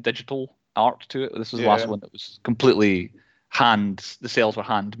a bit of digital art to it. This was the last Yeah. one that was completely hand. The cells were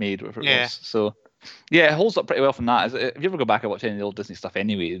handmade, whatever it Yeah. was. So, yeah, it holds up pretty well from that. If you ever go back and watch any of the old Disney stuff,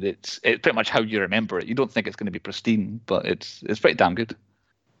 anyway, it's pretty much how you remember it. You don't think it's going to be pristine, but it's pretty damn good.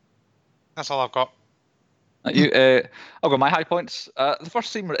 That's all I've got. I'll go my high points. The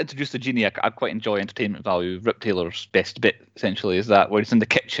first scene where they introduce the genie, I quite enjoy entertainment value. Rip Taylor's best bit, essentially, is that where he's in the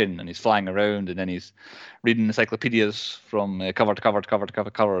kitchen and he's flying around and then he's reading encyclopedias from cover to cover to cover to cover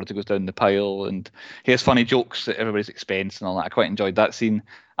to cover as he goes down the pile, and he has funny jokes at everybody's expense and all that. I quite enjoyed that scene.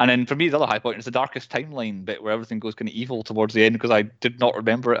 And then for me, the other high point is the darkest timeline bit where everything goes kind of evil towards the end because I did not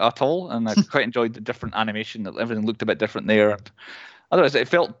remember it at all, and I quite enjoyed the different animation. That everything looked a bit different there. Otherwise, it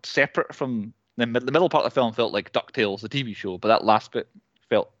felt separate from the middle part of the film. Felt like DuckTales, the TV show, but that last bit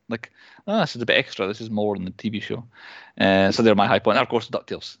felt like, this is a bit extra. This is more than the TV show. So they're my high point. And of course, the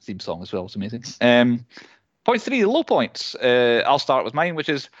DuckTales theme song as well was amazing. Point 3, the low points. I'll start with mine, which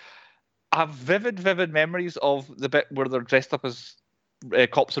is I have vivid memories of the bit where they're dressed up as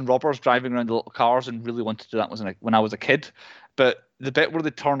cops and robbers driving around the little cars, and really wanted to do that when I was a kid. But the bit where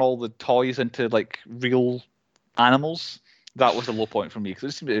they turn all the toys into like real animals, that was a low point for me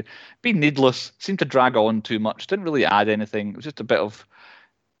because it seemed to be needless, seemed to drag on too much, didn't really add anything. It was just a bit of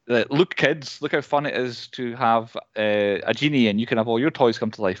look, kids, look how fun it is to have a genie and you can have all your toys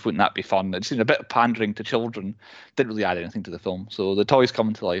come to life. Wouldn't that be fun? It seemed a bit of pandering to children, didn't really add anything to the film. So the toys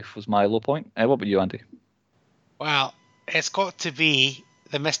coming to life was my low point. What about you, Andy? Well, it's got to be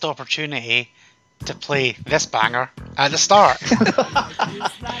the missed opportunity to play this banger at the start.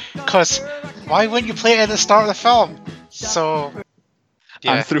 Because why wouldn't you play it at the start of the film? So,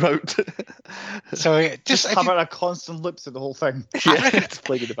 yeah. And throughout. So Just if have you- it a constant loop through the whole thing. It's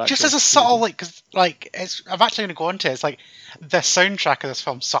played in the background. just as a subtle, like, because like I'm actually going to go into it. It's like the soundtrack of this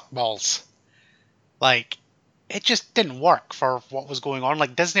film sucked balls. Like, it just didn't work for what was going on.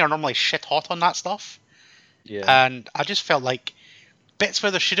 Like, Disney are normally shit hot on that stuff. Yeah. And I just felt like bits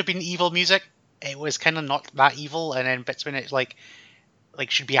where there should have been evil music, it was kind of not that evil, and then bits when it like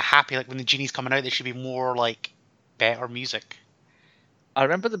should be a happy, like when the genie's coming out, there should be more like better music. I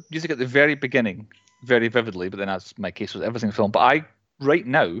remember the music at the very beginning very vividly, but then as my case with everything film. But right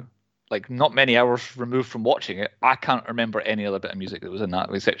now, like not many hours removed from watching it, I can't remember any other bit of music that was in that,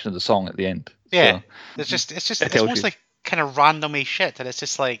 with the exception of the song at the end. Yeah, So, it's It tells mostly you. kind of randomly shit, and it's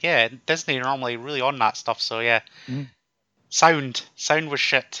just like, yeah, Disney are normally really on that stuff. So yeah, Mm. sound was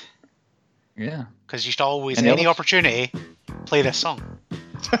shit yeah. because you should always, Any any others? opportunity, play this song.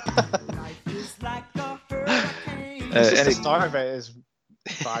 It's just Any, the start of it is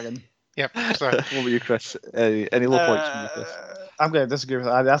bagging. Yep. So, what about you, Chris? Any low points from you, Chris? I'm going to disagree with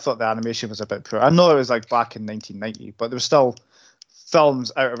that. I thought the animation was a bit poor. I know it was like back in 1990, but there were still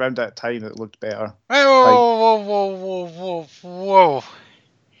films out around that time that looked better. whoa.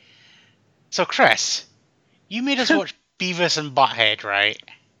 So, Chris, you made us watch Beavis and Butthead, right?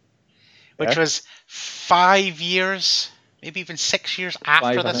 Which Yeah. was 5 years, maybe even 6 years after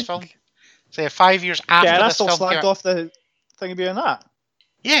 5, I this think. film. So, yeah, 5 years after Yeah, and I this still film came slagged out. off the thing of being that.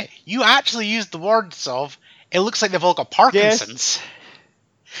 Yeah, you actually used the words of, it looks like they've all got Parkinson's.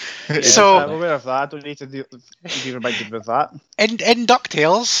 So- I'm aware of that. I don't need to be reminded of that. In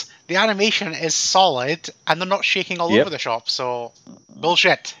DuckTales, the animation is solid, and they're not shaking all Yep. over the shop, so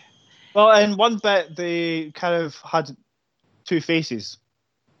bullshit. Well, in one bit, they kind of had two faces.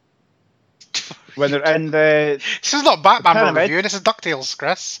 when they're in the This is not Batman pyramid. review. This is DuckTales,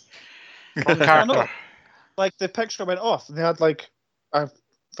 Chris. Wrong I character. know. Like the picture went off, and they had like a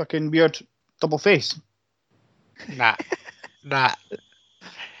fucking weird double face. Nah.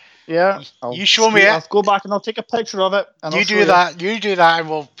 Yeah, You show me it. I'll go back and I'll take a picture of it. And You I'll show do that. You do that, and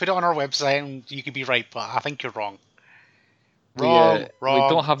we'll put it on our website. And you could be right, but I think you're wrong. Wrong. We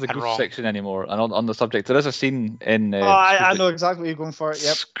don't have the goof section anymore. And on the subject, there is a scene in I know exactly what you're going for.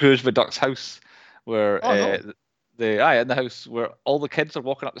 Yep. Scrooge McDuck's house where no. in the house where all the kids are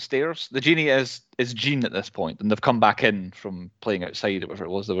walking up the stairs. The genie is Jean at this point, and they've come back in from playing outside or whatever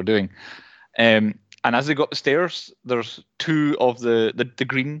it was they were doing. And as they go up the stairs, there's two of the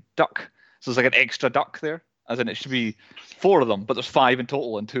green duck. So there's like an extra duck there, as in it should be 4 of them, but there's 5 in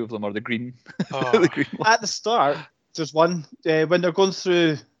total, and 2 of them are the green. The green ones. At the start, there's one when they're going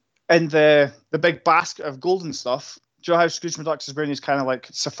through in the big basket of golden stuff. Do you know how Scrooge McDuck is wearing his kind of like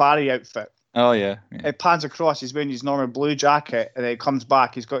safari outfit? Oh yeah. It pans across. He's wearing his normal blue jacket, and then it comes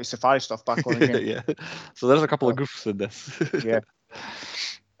back. He's got his safari stuff back on again. Yeah. So there's a couple of goofs in this.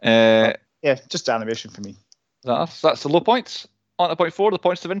 Yeah. Yeah, just animation for me. That's the low points. On to point 4, the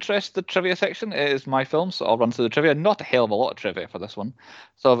points of interest, the trivia section. It is my film, so I'll run through the trivia. Not a hell of a lot of trivia for this one,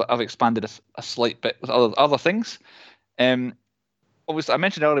 so I've expanded a slight bit with other things. Obviously, I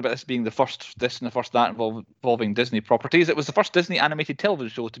mentioned earlier about this being the first this and the first that involving Disney properties. It was the first Disney animated television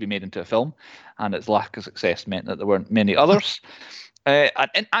show to be made into a film, and its lack of success meant that there weren't many others.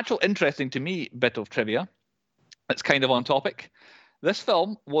 An actual interesting to me bit of trivia, it's kind of on topic. This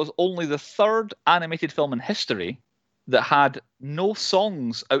film was only the 3rd animated film in history that had no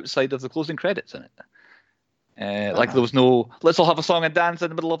songs outside of the closing credits in it. Like there was no "let's all have a song and dance" in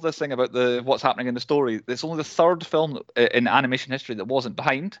the middle of this thing about what's happening in the story. It's only the 3rd film in animation history that wasn't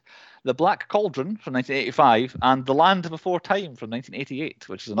behind The Black Cauldron from 1985 and The Land Before Time from 1988,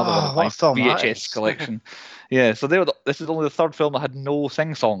 which is another one of my VHS collection. Yeah, so this is only the 3rd film that had no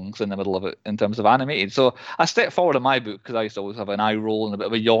sing songs in the middle of it in terms of animated. So I stepped forward in my book because I used to always have an eye roll and a bit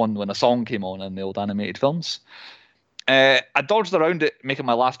of a yawn when a song came on in the old animated films. I dodged around it, making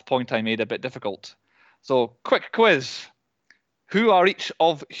my last point I made a bit difficult. So, quick quiz. Who are each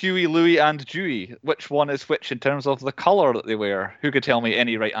of Huey, Louie, and Dewey? Which one is which in terms of the colour that they wear? Who could tell me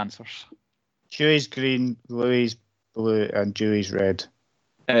any right answers? Huey's green, Louie's blue, and Dewey's red.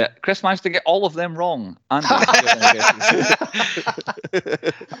 Chris managed to get all of them wrong. Andy,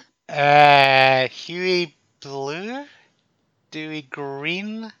 Huey blue, Dewey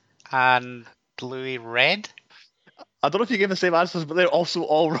green, and Louie red. I don't know if you gave the same answers, but they're also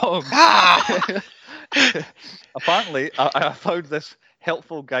all wrong. Apparently, I found this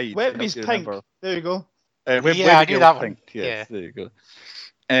helpful guide. Webby's pink. There you go. I knew that one. Yes, there you go.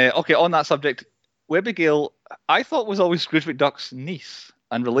 Okay, on that subject, Webby Gale, I thought was always Scrooge McDuck's niece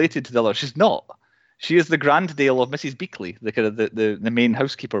and related to the other. She's not. She is the granddale of Mrs. Beakley, the kind of the main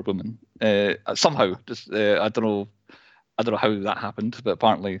housekeeper woman. Somehow, just I don't know how that happened, but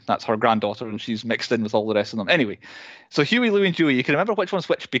apparently that's her granddaughter, and she's mixed in with all the rest of them. Anyway, so Huey, Louie, and Dewey, you can remember which one's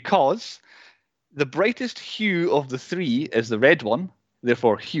which because the brightest hue of the 3 is the red one,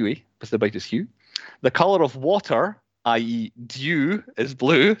 therefore Huey is the brightest hue. The colour of water, i.e. dew, is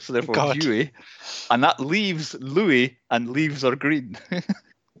blue, so therefore Dewey. And that leaves Louie, and leaves are green.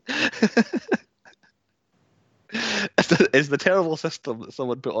 It's the terrible system that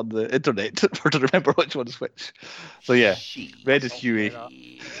someone put on the internet for to remember which one is which. So yeah, red is Huey,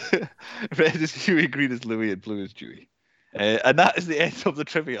 red is Huey, green is Louie, and blue is Dewey. And that is the end of the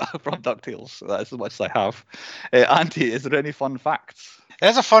trivia from DuckTales. So that's as much as I have. Auntie, is there any fun facts?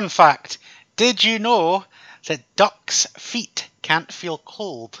 There's a fun fact. Did you know that ducks' feet can't feel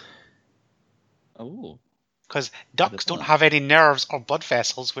cold? Oh. Because ducks don't have any nerves or blood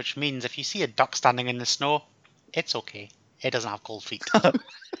vessels, which means if you see a duck standing in the snow, it's okay. It doesn't have cold feet.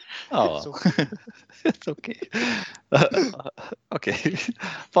 Oh, it's okay. Okay.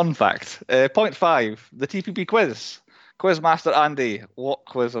 Fun fact. Point 5, the TPP quiz. Quizmaster Andy, what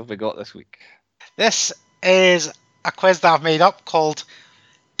quiz have we got this week? This is a quiz that I've made up called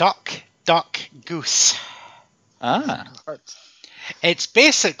Duck, Duck, Goose. Ah. It's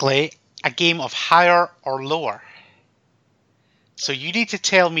basically a game of higher or lower. So you need to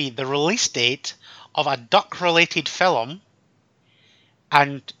tell me the release date of a duck-related film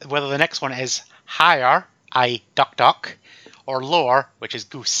and whether the next one is higher, i.e. Duck Duck, or lower, which is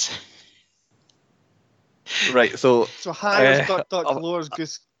Goose. Right, so higher is Duck Duck, lower is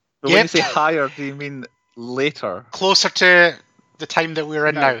Goose. So when you say higher, do you mean later? Closer to the time that we're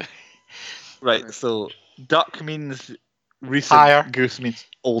in now. Right, so duck means recent, higher. Goose means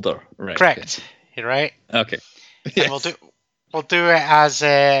older. Right. Correct. You're right. Okay. And we'll do We'll do it as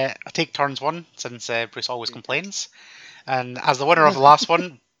a take turns one, since Bruce always complains. And as the winner of the last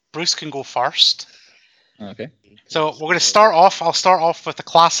one, Bruce can go first. Okay. So we're going to start off. I'll start off with the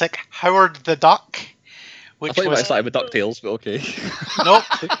classic Howard the Duck, I which thought you might was have started with DuckTales, but okay. nope.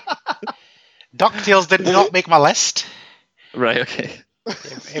 DuckTales did not make my list. Right, okay.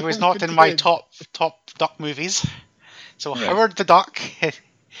 It was not in my top Duck movies. So Right. Howard the Duck,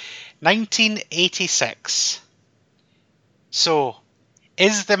 1986. So,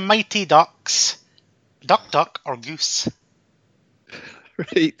 is the Mighty Ducks Duck Duck or Goose?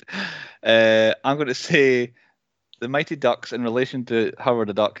 Right. I'm going to say the Mighty Ducks in relation to Howard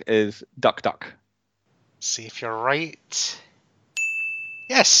the Duck is Duck Duck. See if you're right.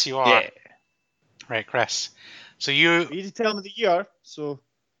 Yes, you are. Yeah. Right, Chris. So you, You need to tell me the year, so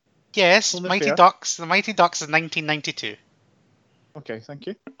yes, Only Mighty fair. Ducks. The Mighty Ducks is 1992. okay, thank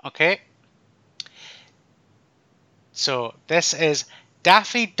you. Okay. So this is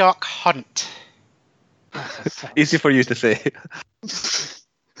Daffy Duck Hunt. Easy for you to say.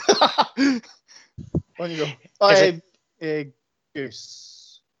 On you go. Is it-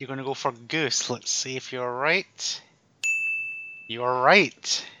 Goose. You're going to go for Goose. Let's see if you're right. You're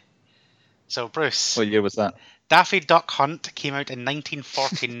right. So, Bruce, What year was that? Daffy Duck Hunt came out in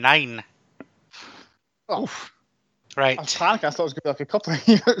 1949. Oh, Right. I was panicking. I thought it was going to be like a couple of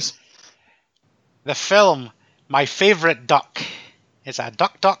years. The film, My Favourite Duck. Is it a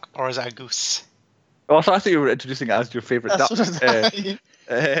duck duck or is it a goose? Oh, I thought you were introducing it as your favourite That's duck. what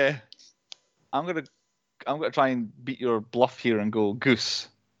I I'm gonna try and beat your bluff here and go Goose.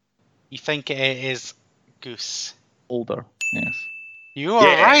 You think it is goose? Older. Yes. You are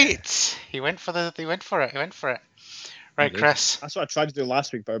Yeah. right. He went for it. Right, Okay. Chris. That's what I tried to do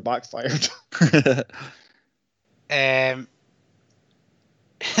last week, but it backfired.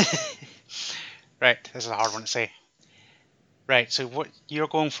 Right, this is a hard one to say. Right, so what you're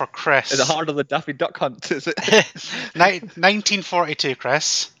going for, Chris? Is it harder than Daffy Duck Hunt? Is it? 1942,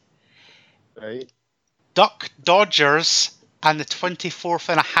 Chris. Right. Duck Dodgers and the 24th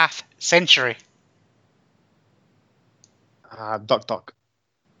and a half century. Duck Duck.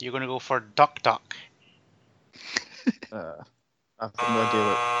 You're going to go for Duck Duck. I've no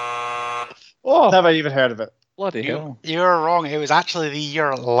idea. Oh, Never even heard of it. bloody hell! You're wrong. It was actually the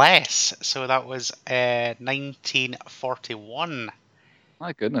year less. So that was 1941.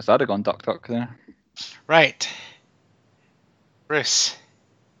 My goodness, I'd have gone Duck Duck there. Right. Bruce.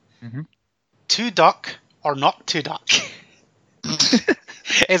 Mhm. Two duck or not two duck? Is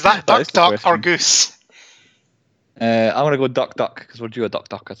that That duck is the duck or question. goose? I'm gonna go Duck Duck because we're due a Duck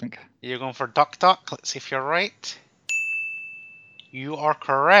Duck, I think. You're going for duck duck. Let's see if you're right. You are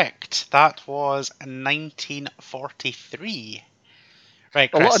correct. That was 1943. Right,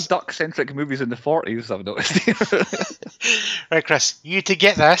 A lot Chris. of duck-centric movies in the 40s, I've noticed. Right, Chris. You to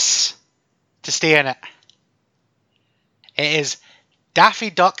get this to stay in it. It is Daffy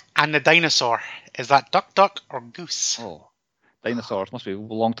Duck and the Dinosaur. Is that duck duck or goose? Oh, dinosaurs. Must be a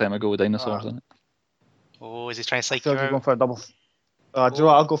long time ago with dinosaurs, isn't it? Oh, is he trying to I psych feel you like you're going out? for a double. Do you know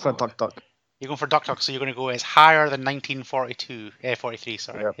what? I'll go for a Duck Duck. You're going for duck duck, so you're going to go as higher than 1942. 43,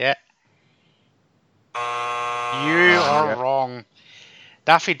 sorry. Yep. Yeah. You are Yeah. wrong.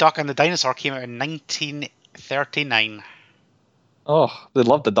 Daffy Duck and the Dinosaur came out in 1939. Oh, they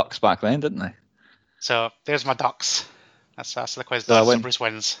loved the ducks back then, didn't they? So there's my ducks. That's the quiz. Did I So win? Bruce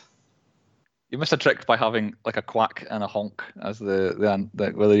wins. You missed a trick by having like a quack and a honk as the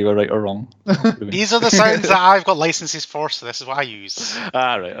whether you were right or wrong. These are the sounds that I've got licenses for, so this is what I use.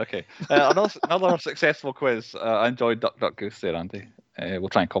 Right, okay. Another successful quiz. I enjoyed Duck Duck Goose there, Andy. We'll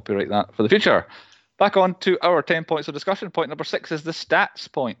try and copyright that for the future. Back on to our 10 points of discussion. Point number 6 is the stats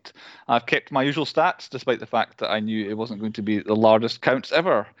point. I've kept my usual stats, despite the fact that I knew it wasn't going to be the largest counts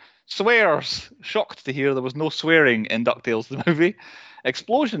ever. Swears. Shocked to hear there was no swearing in DuckTales the movie.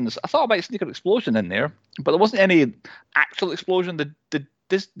 Explosions. I thought I might sneak an explosion in there, but there wasn't any actual explosion.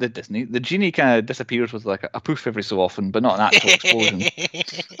 The genie kind of disappears with like a poof every so often, but not an actual explosion.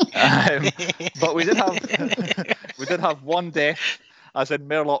 But we did have one death. As in,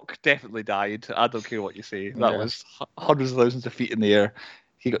 Murloc definitely died. I don't care what you say. That Yeah. was hundreds of thousands of feet in the air.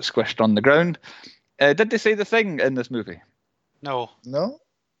 He got squished on the ground. Did they say the thing in this movie? No. No?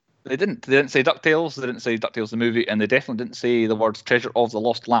 They didn't. They didn't say DuckTales. They didn't say DuckTales the movie, and they definitely didn't say the words "Treasure of the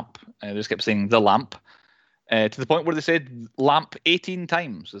Lost Lamp." They just kept saying "the lamp," to the point where they said "lamp" 18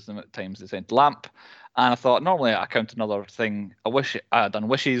 times. Is the amount of times they said "lamp." And I thought, normally I count another thing. I wish I had done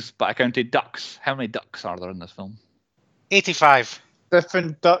wishes, but I counted ducks. How many ducks are there in this film? 85.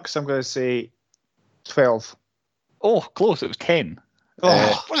 Different ducks, I'm going to say 12. Oh, close. It was 10.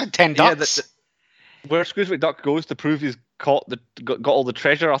 Oh, Wasn't 10 Yeah, ducks? where Scrooge McDuck goes to prove he's got all the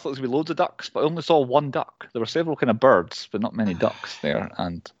treasure. I thought there was going to be loads of ducks, but I only saw one duck. There were several kind of birds, but not many ducks there,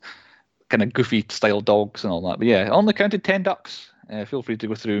 and kind of goofy style dogs and all that. But yeah, I only counted 10 ducks. Feel free to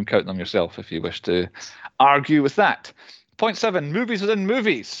go through and count them yourself if you wish to argue with that. Point 7, movies within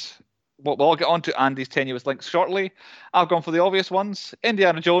movies. We'll get on to Andy's tenuous links shortly. I've gone for the obvious ones,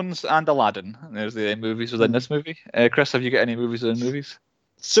 Indiana Jones and Aladdin. And there's the movies within this movie. Chris, have you got any movies within movies?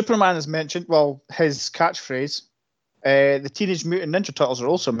 Superman is mentioned. Well, his catchphrase. The Teenage Mutant Ninja Turtles are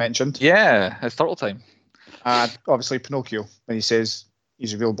also mentioned. Yeah, it's Turtle Time. And obviously Pinocchio, when he says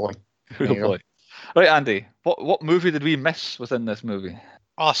he's a real boy. Real boy. Right, Andy, what movie did we miss within this movie?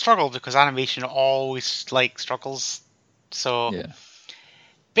 Oh, I struggled because animation always struggles. So Yeah.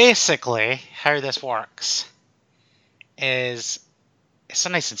 basically, how this works is it's a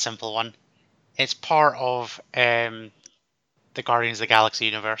nice and simple one. It's part of the Guardians of the Galaxy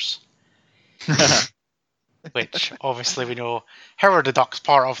universe, which obviously we know Howard the Duck's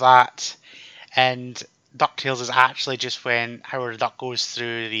part of that, and DuckTales is actually just when Howard the Duck goes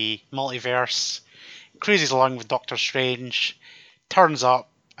through the multiverse, cruises along with Doctor Strange, turns up,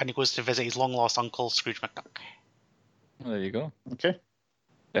 and he goes to visit his long-lost uncle, Scrooge McDuck. There you go. Okay.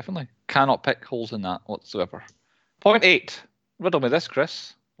 Definitely. Cannot pick holes in that whatsoever. Point 8. Riddle me this,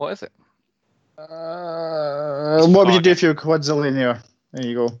 Chris. What is it? What would you do if you were a quadzillionaire? There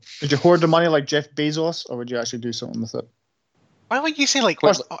you go. Would you hoard the money like Jeff Bezos, or would you actually do something with it? Why would you say,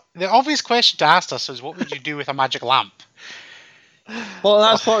 the obvious question to ask us is, what would you do with a magic lamp? Well,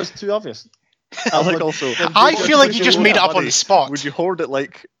 that's thought it's too obvious. I like also. I feel like you just made it up on the spot. Would you hoard it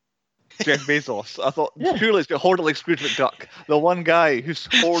like Jeff Bezos? I thought purely it's hoard it like Scrooge McDuck, the one guy who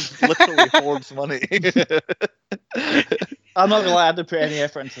literally hoards money. I'm not gonna lie, I didn't put any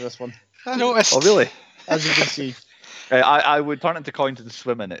effort into this one. I noticed. Oh really? As you can see. I would turn it into coins and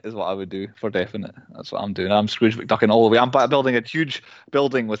swim in it, is what I would do for definite. That's what I'm doing. I'm Scrooge McDucking all the way. I'm building a huge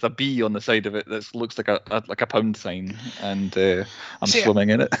building with a B on the side of it that looks like a pound sign, and I'm swimming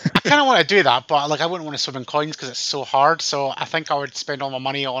in it. I kind of want to do that, but I wouldn't want to swim in coins because it's so hard. So I think I would spend all my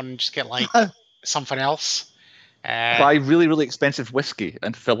money on just get something else. Buy really, really expensive whiskey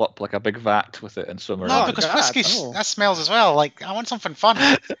and fill up like a big vat with it and swim around. No, because whiskey that smells as well. I want something fun.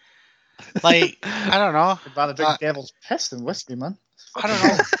 I don't know. I'd rather drink devil's piss than whiskey, man. I don't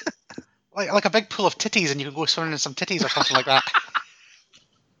know. like a big pool of titties, and you can go swimming in some titties or something like that.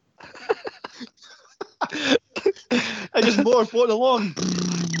 I just motor floating along.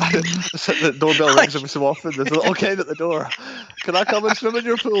 The doorbell rings every so often. There's a little kid at the door. Can I come and swim in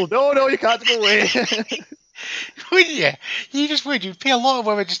your pool? No, you can't go away. Wouldn't you? You just would. You'd pay a lot of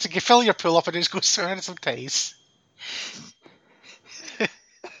women just to fill your pool up and just go swimming in some titties.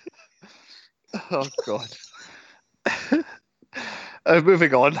 Oh God.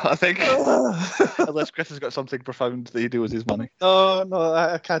 Moving on, I think. Unless Chris has got something profound that he do with his money. No,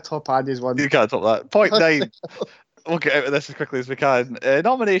 I can't top Andy's one. You can't top that. Point 9. We'll get out of this as quickly as we can.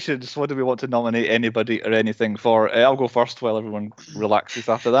 Nominations. What do we want to nominate anybody or anything for? I'll go first while everyone relaxes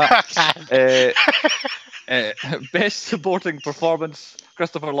after that. Best supporting performance,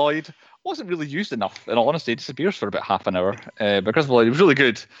 Christopher Lloyd. Wasn't really used enough, in all honesty. He disappears for about half an hour. But Christopher Lloyd was really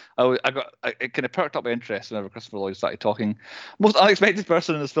good. It kind of perked up my interest whenever Christopher Lloyd started talking. Most unexpected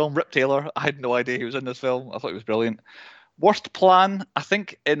person in this film, Rip Taylor. I had no idea he was in this film. I thought he was brilliant. Worst plan, I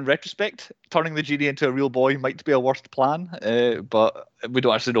think in retrospect, turning the genie into a real boy might be a worst plan, but we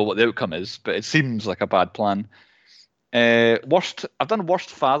don't actually know what the outcome is, but it seems like a bad plan. I've done worst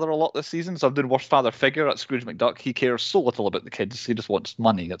father a lot this season, so I've done worst father figure at Scrooge McDuck. He cares so little about the kids, he just wants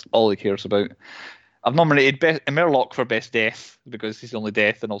money. That's all he cares about. I've nominated Merlock for best death because he's the only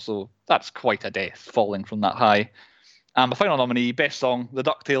death, and also that's quite a death, falling from that high. And my final nominee, best song, the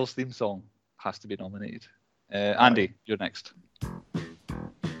DuckTales theme song, has to be nominated. Andy, you're next.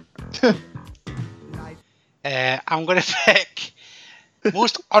 I'm going to pick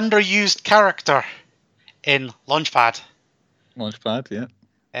most underused character in Launchpad. Launchpad,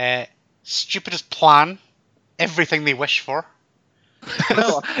 yeah. Stupidest plan. Everything they wish for.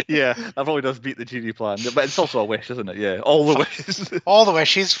 Yeah, that probably does beat the genie plan, but it's also a wish, isn't it? Yeah, all the wishes. All the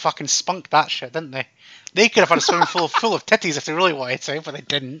wishes fucking spunked that shit, didn't they? They could have had a swimming pool full of titties if they really wanted to, but they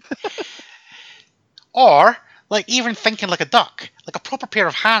didn't. Or, even thinking like a duck. Like a proper pair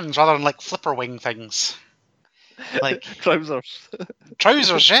of hands rather than flipper wing things. Trousers.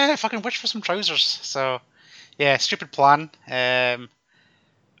 Trousers, yeah. Fucking wish for some trousers. So, yeah, stupid plan. I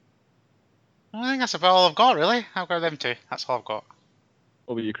think that's about all I've got, really. I've got them two. That's all I've got.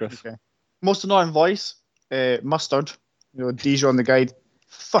 What about you, Chris? Okay. Most annoying voice, Mustard. Dijon the guide.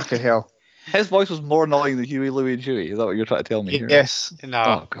 Fucking hell. His voice was more annoying than Huey, Louie, and Dewey. Is that what you're trying to tell me here? Yes.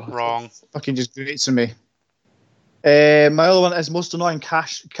 No, wrong. Fucking just grates on me. My other one is most annoying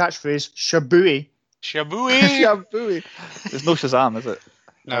catchphrase, Shabooey. Shabooey. Shabooey. There's no Shazam, is it?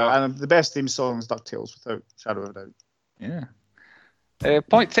 No. And the best theme song is DuckTales, without shadow of a doubt. Yeah.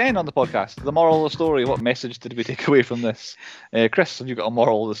 Point 10 on the podcast. The moral of the story. What message did we take away from this? Chris, have you got a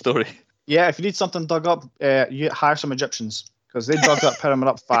moral of the story? Yeah, if you need something dug up, you hire some Egyptians, because they dug that pyramid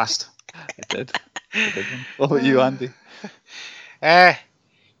up fast. I did. What about you, Andy?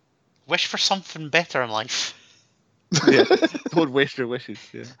 Wish for something better in life. Yeah, don't waste your wishes.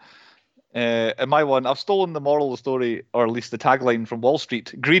 Yeah. And my one, I've stolen the moral of the story, or at least the tagline from Wall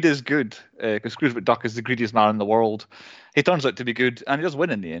Street. Greed is good, because Scrooge McDuck is the greediest man in the world. He turns out to be good, and he does win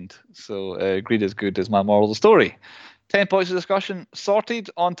in the end. So greed is good is my moral of the story. 10 points of discussion sorted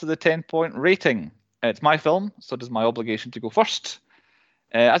onto the 10-point rating. It's my film, so it is my obligation to go first.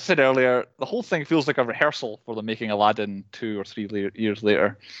 As I said earlier, the whole thing feels like a rehearsal for the making Aladdin 2 or 3 years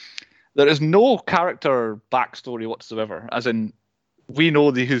later. There is no character backstory whatsoever, as in we know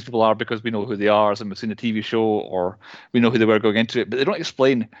who these people are because we know who they are, as in we've seen a TV show or we know who they were going into it, but they don't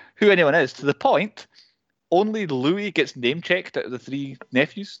explain who anyone is, to the point only Louis gets name-checked out of the 3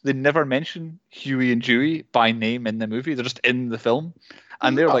 nephews. They never mention Huey and Dewey by name in the movie. They're just in the film.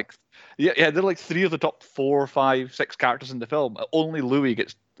 And they're like, they're like 3 of the top 4, 5, 6 characters in the film. Only Louis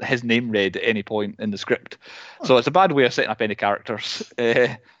gets his name read at any point in the script. So it's a bad way of setting up any characters.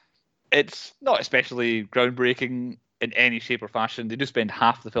 It's not especially groundbreaking in any shape or fashion. They do spend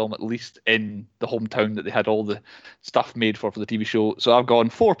half the film at least in the hometown that they had all the stuff made for the TV show. So I've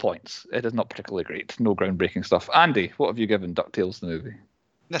gone 4 points. It is not particularly great. No groundbreaking stuff. Andy, what have you given DuckTales the movie?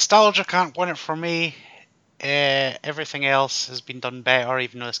 Nostalgia can't win it for me. Everything else has been done better,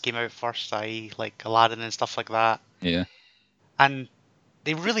 even though this came out first, i.e. like Aladdin and stuff like that. Yeah. And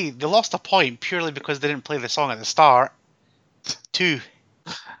they lost a point purely because they didn't play the song at the start. 2.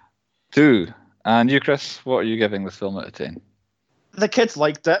 2. And you, Chris, what are you giving this film out of 10? The kids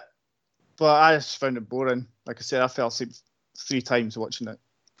liked it, but I just found it boring. Like I said, I fell asleep 3 times watching it,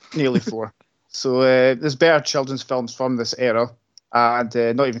 nearly 4. So there's better children's films from this era, and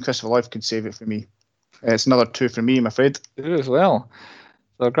not even Christopher Lloyd could save it for me. It's another 2 for me, I'm afraid. 2 as well.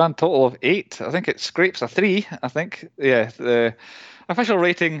 So a grand total of 8. I think it scrapes a 3, I think. Yeah, the official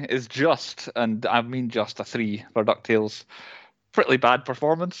rating is just, and I mean just, a 3 for DuckTales. Pretty bad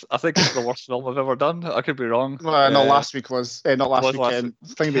performance. I think it's the worst film I've ever done. I could be wrong. Well, no, last week was. Not last weekend.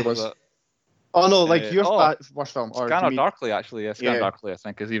 Thingy was. Oh, no, like your worst film. Or Scanner Darkly, actually. Yeah, Scanner Darkly, I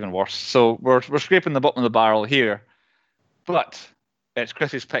think, is even worse. So we're scraping the bottom of the barrel here. But it's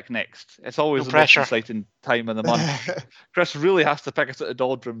Chris's pick next. It's always the most exciting time in the month. Chris really has to pick us at the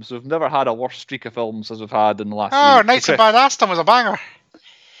doldrums. We've never had a worse streak of films as we've had in the last week. Knights of Badass was a banger.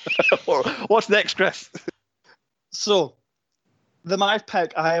 What's next, Chris? So, my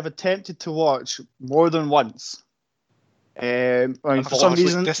pick, I have attempted to watch more than once. For some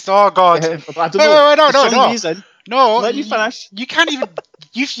reason, oh God! I don't know. No. Reason, no, let me finish. You can't even.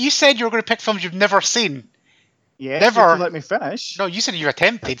 You said you were going to pick films you've never seen. Yeah, never. Let me finish. No, you said you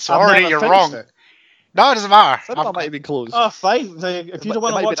attempted. So already you're wrong. It. No, it doesn't matter. That might have been close. Oh, fine. If you don't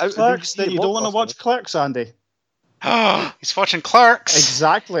want to watch Clerks, then you don't want to watch Clerks, Andy. He's watching Clerks.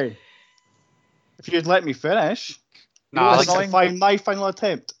 Exactly. If you'd let me finish. No, my final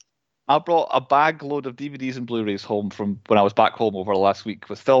attempt. I brought a bag load of DVDs and Blu-rays home from when I was back home over the last week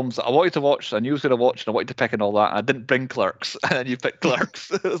with films that I wanted to watch, I knew I was going to watch, and I wanted to pick and all that. And I didn't bring Clerks, and then you picked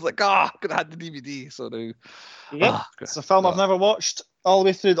Clerks. It was like, I could have had the DVD. So now, yep, it's a film I've never watched all the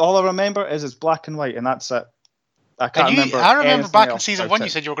way through. All I remember is it's black and white, and that's it. I can't remember. I remember back in season 1, you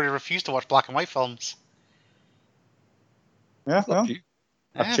said you were going to refuse to watch black and white films. Yeah, well,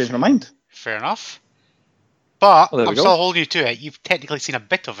 I've changed my mind. Fair enough. But I'm go. still holding you to it. You've technically seen a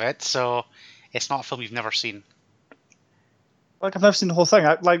bit of it, so it's not a film you've never seen. Like, I've never seen the whole thing.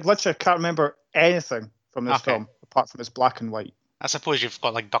 I literally can't remember anything from this film, apart from it's black and white. I suppose you've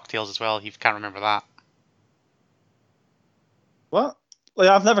got, like, DuckTales as well. You can't remember that. What? Like,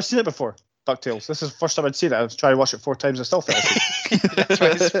 I've never seen it before, DuckTales. This is the first time I'd seen it. I was trying to watch it 4 times and I still fell asleep. That's why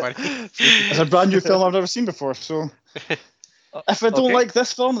it's funny. It's a brand new film I've never seen before, so... If I don't like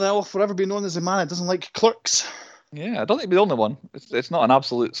this film, then I'll forever be known as the man that doesn't like Clerks. Yeah, I don't think we're the only one. It's not an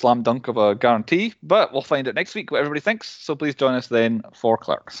absolute slam dunk of a guarantee, but we'll find out next week what everybody thinks. So please join us then for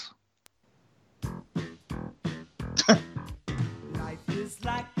Clerks. Life is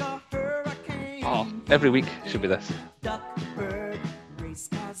like a hurricane. Oh, every week should be this.